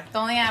my God. It's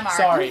only MR.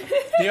 Sorry.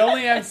 The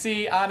only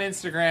MC on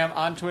Instagram,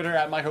 on Twitter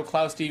at Michael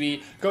Klaus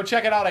TV. Go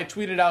check it out. I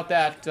tweeted out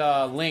that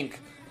link,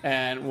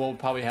 and we'll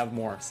probably have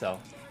more. So.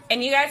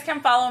 And you guys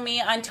can follow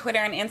me on Twitter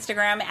and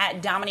Instagram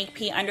at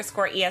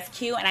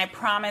DominiqueP_ESQ, and I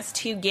promise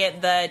to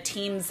get the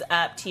teams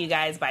up to you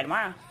guys by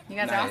tomorrow. You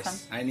guys are awesome.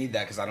 I need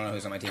that because I don't know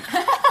who's on my team.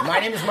 My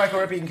name is Michael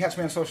Ripp. You can catch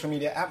me on social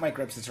media at Mike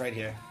Rips. It's right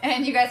here.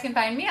 And you guys can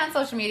find me on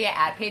social media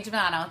at Paige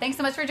Milano. Thanks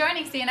so much for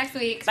joining. See you next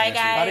week. Bye,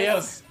 guys.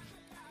 Adios.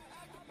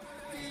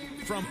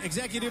 From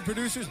executive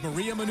producers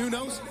Maria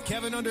Menounos,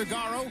 Kevin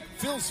Undergaro,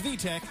 Phil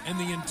Svitek, and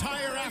the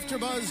entire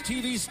AfterBuzz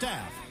TV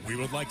staff, we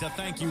would like to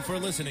thank you for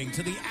listening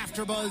to the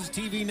AfterBuzz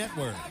TV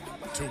network.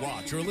 To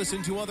watch or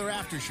listen to other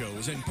after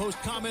shows and post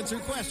comments or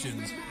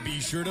questions, be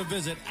sure to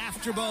visit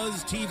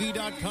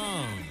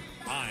AfterBuzzTV.com.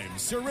 I'm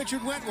Sir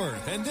Richard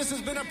Wentworth, and this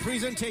has been a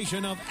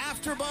presentation of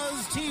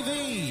AfterBuzz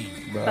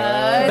TV.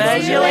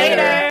 Buzz you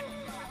later.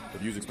 The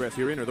views expressed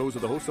herein are those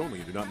of the hosts only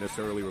and do not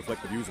necessarily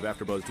reflect the views of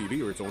AfterBuzz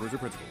TV or its owners or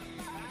principals.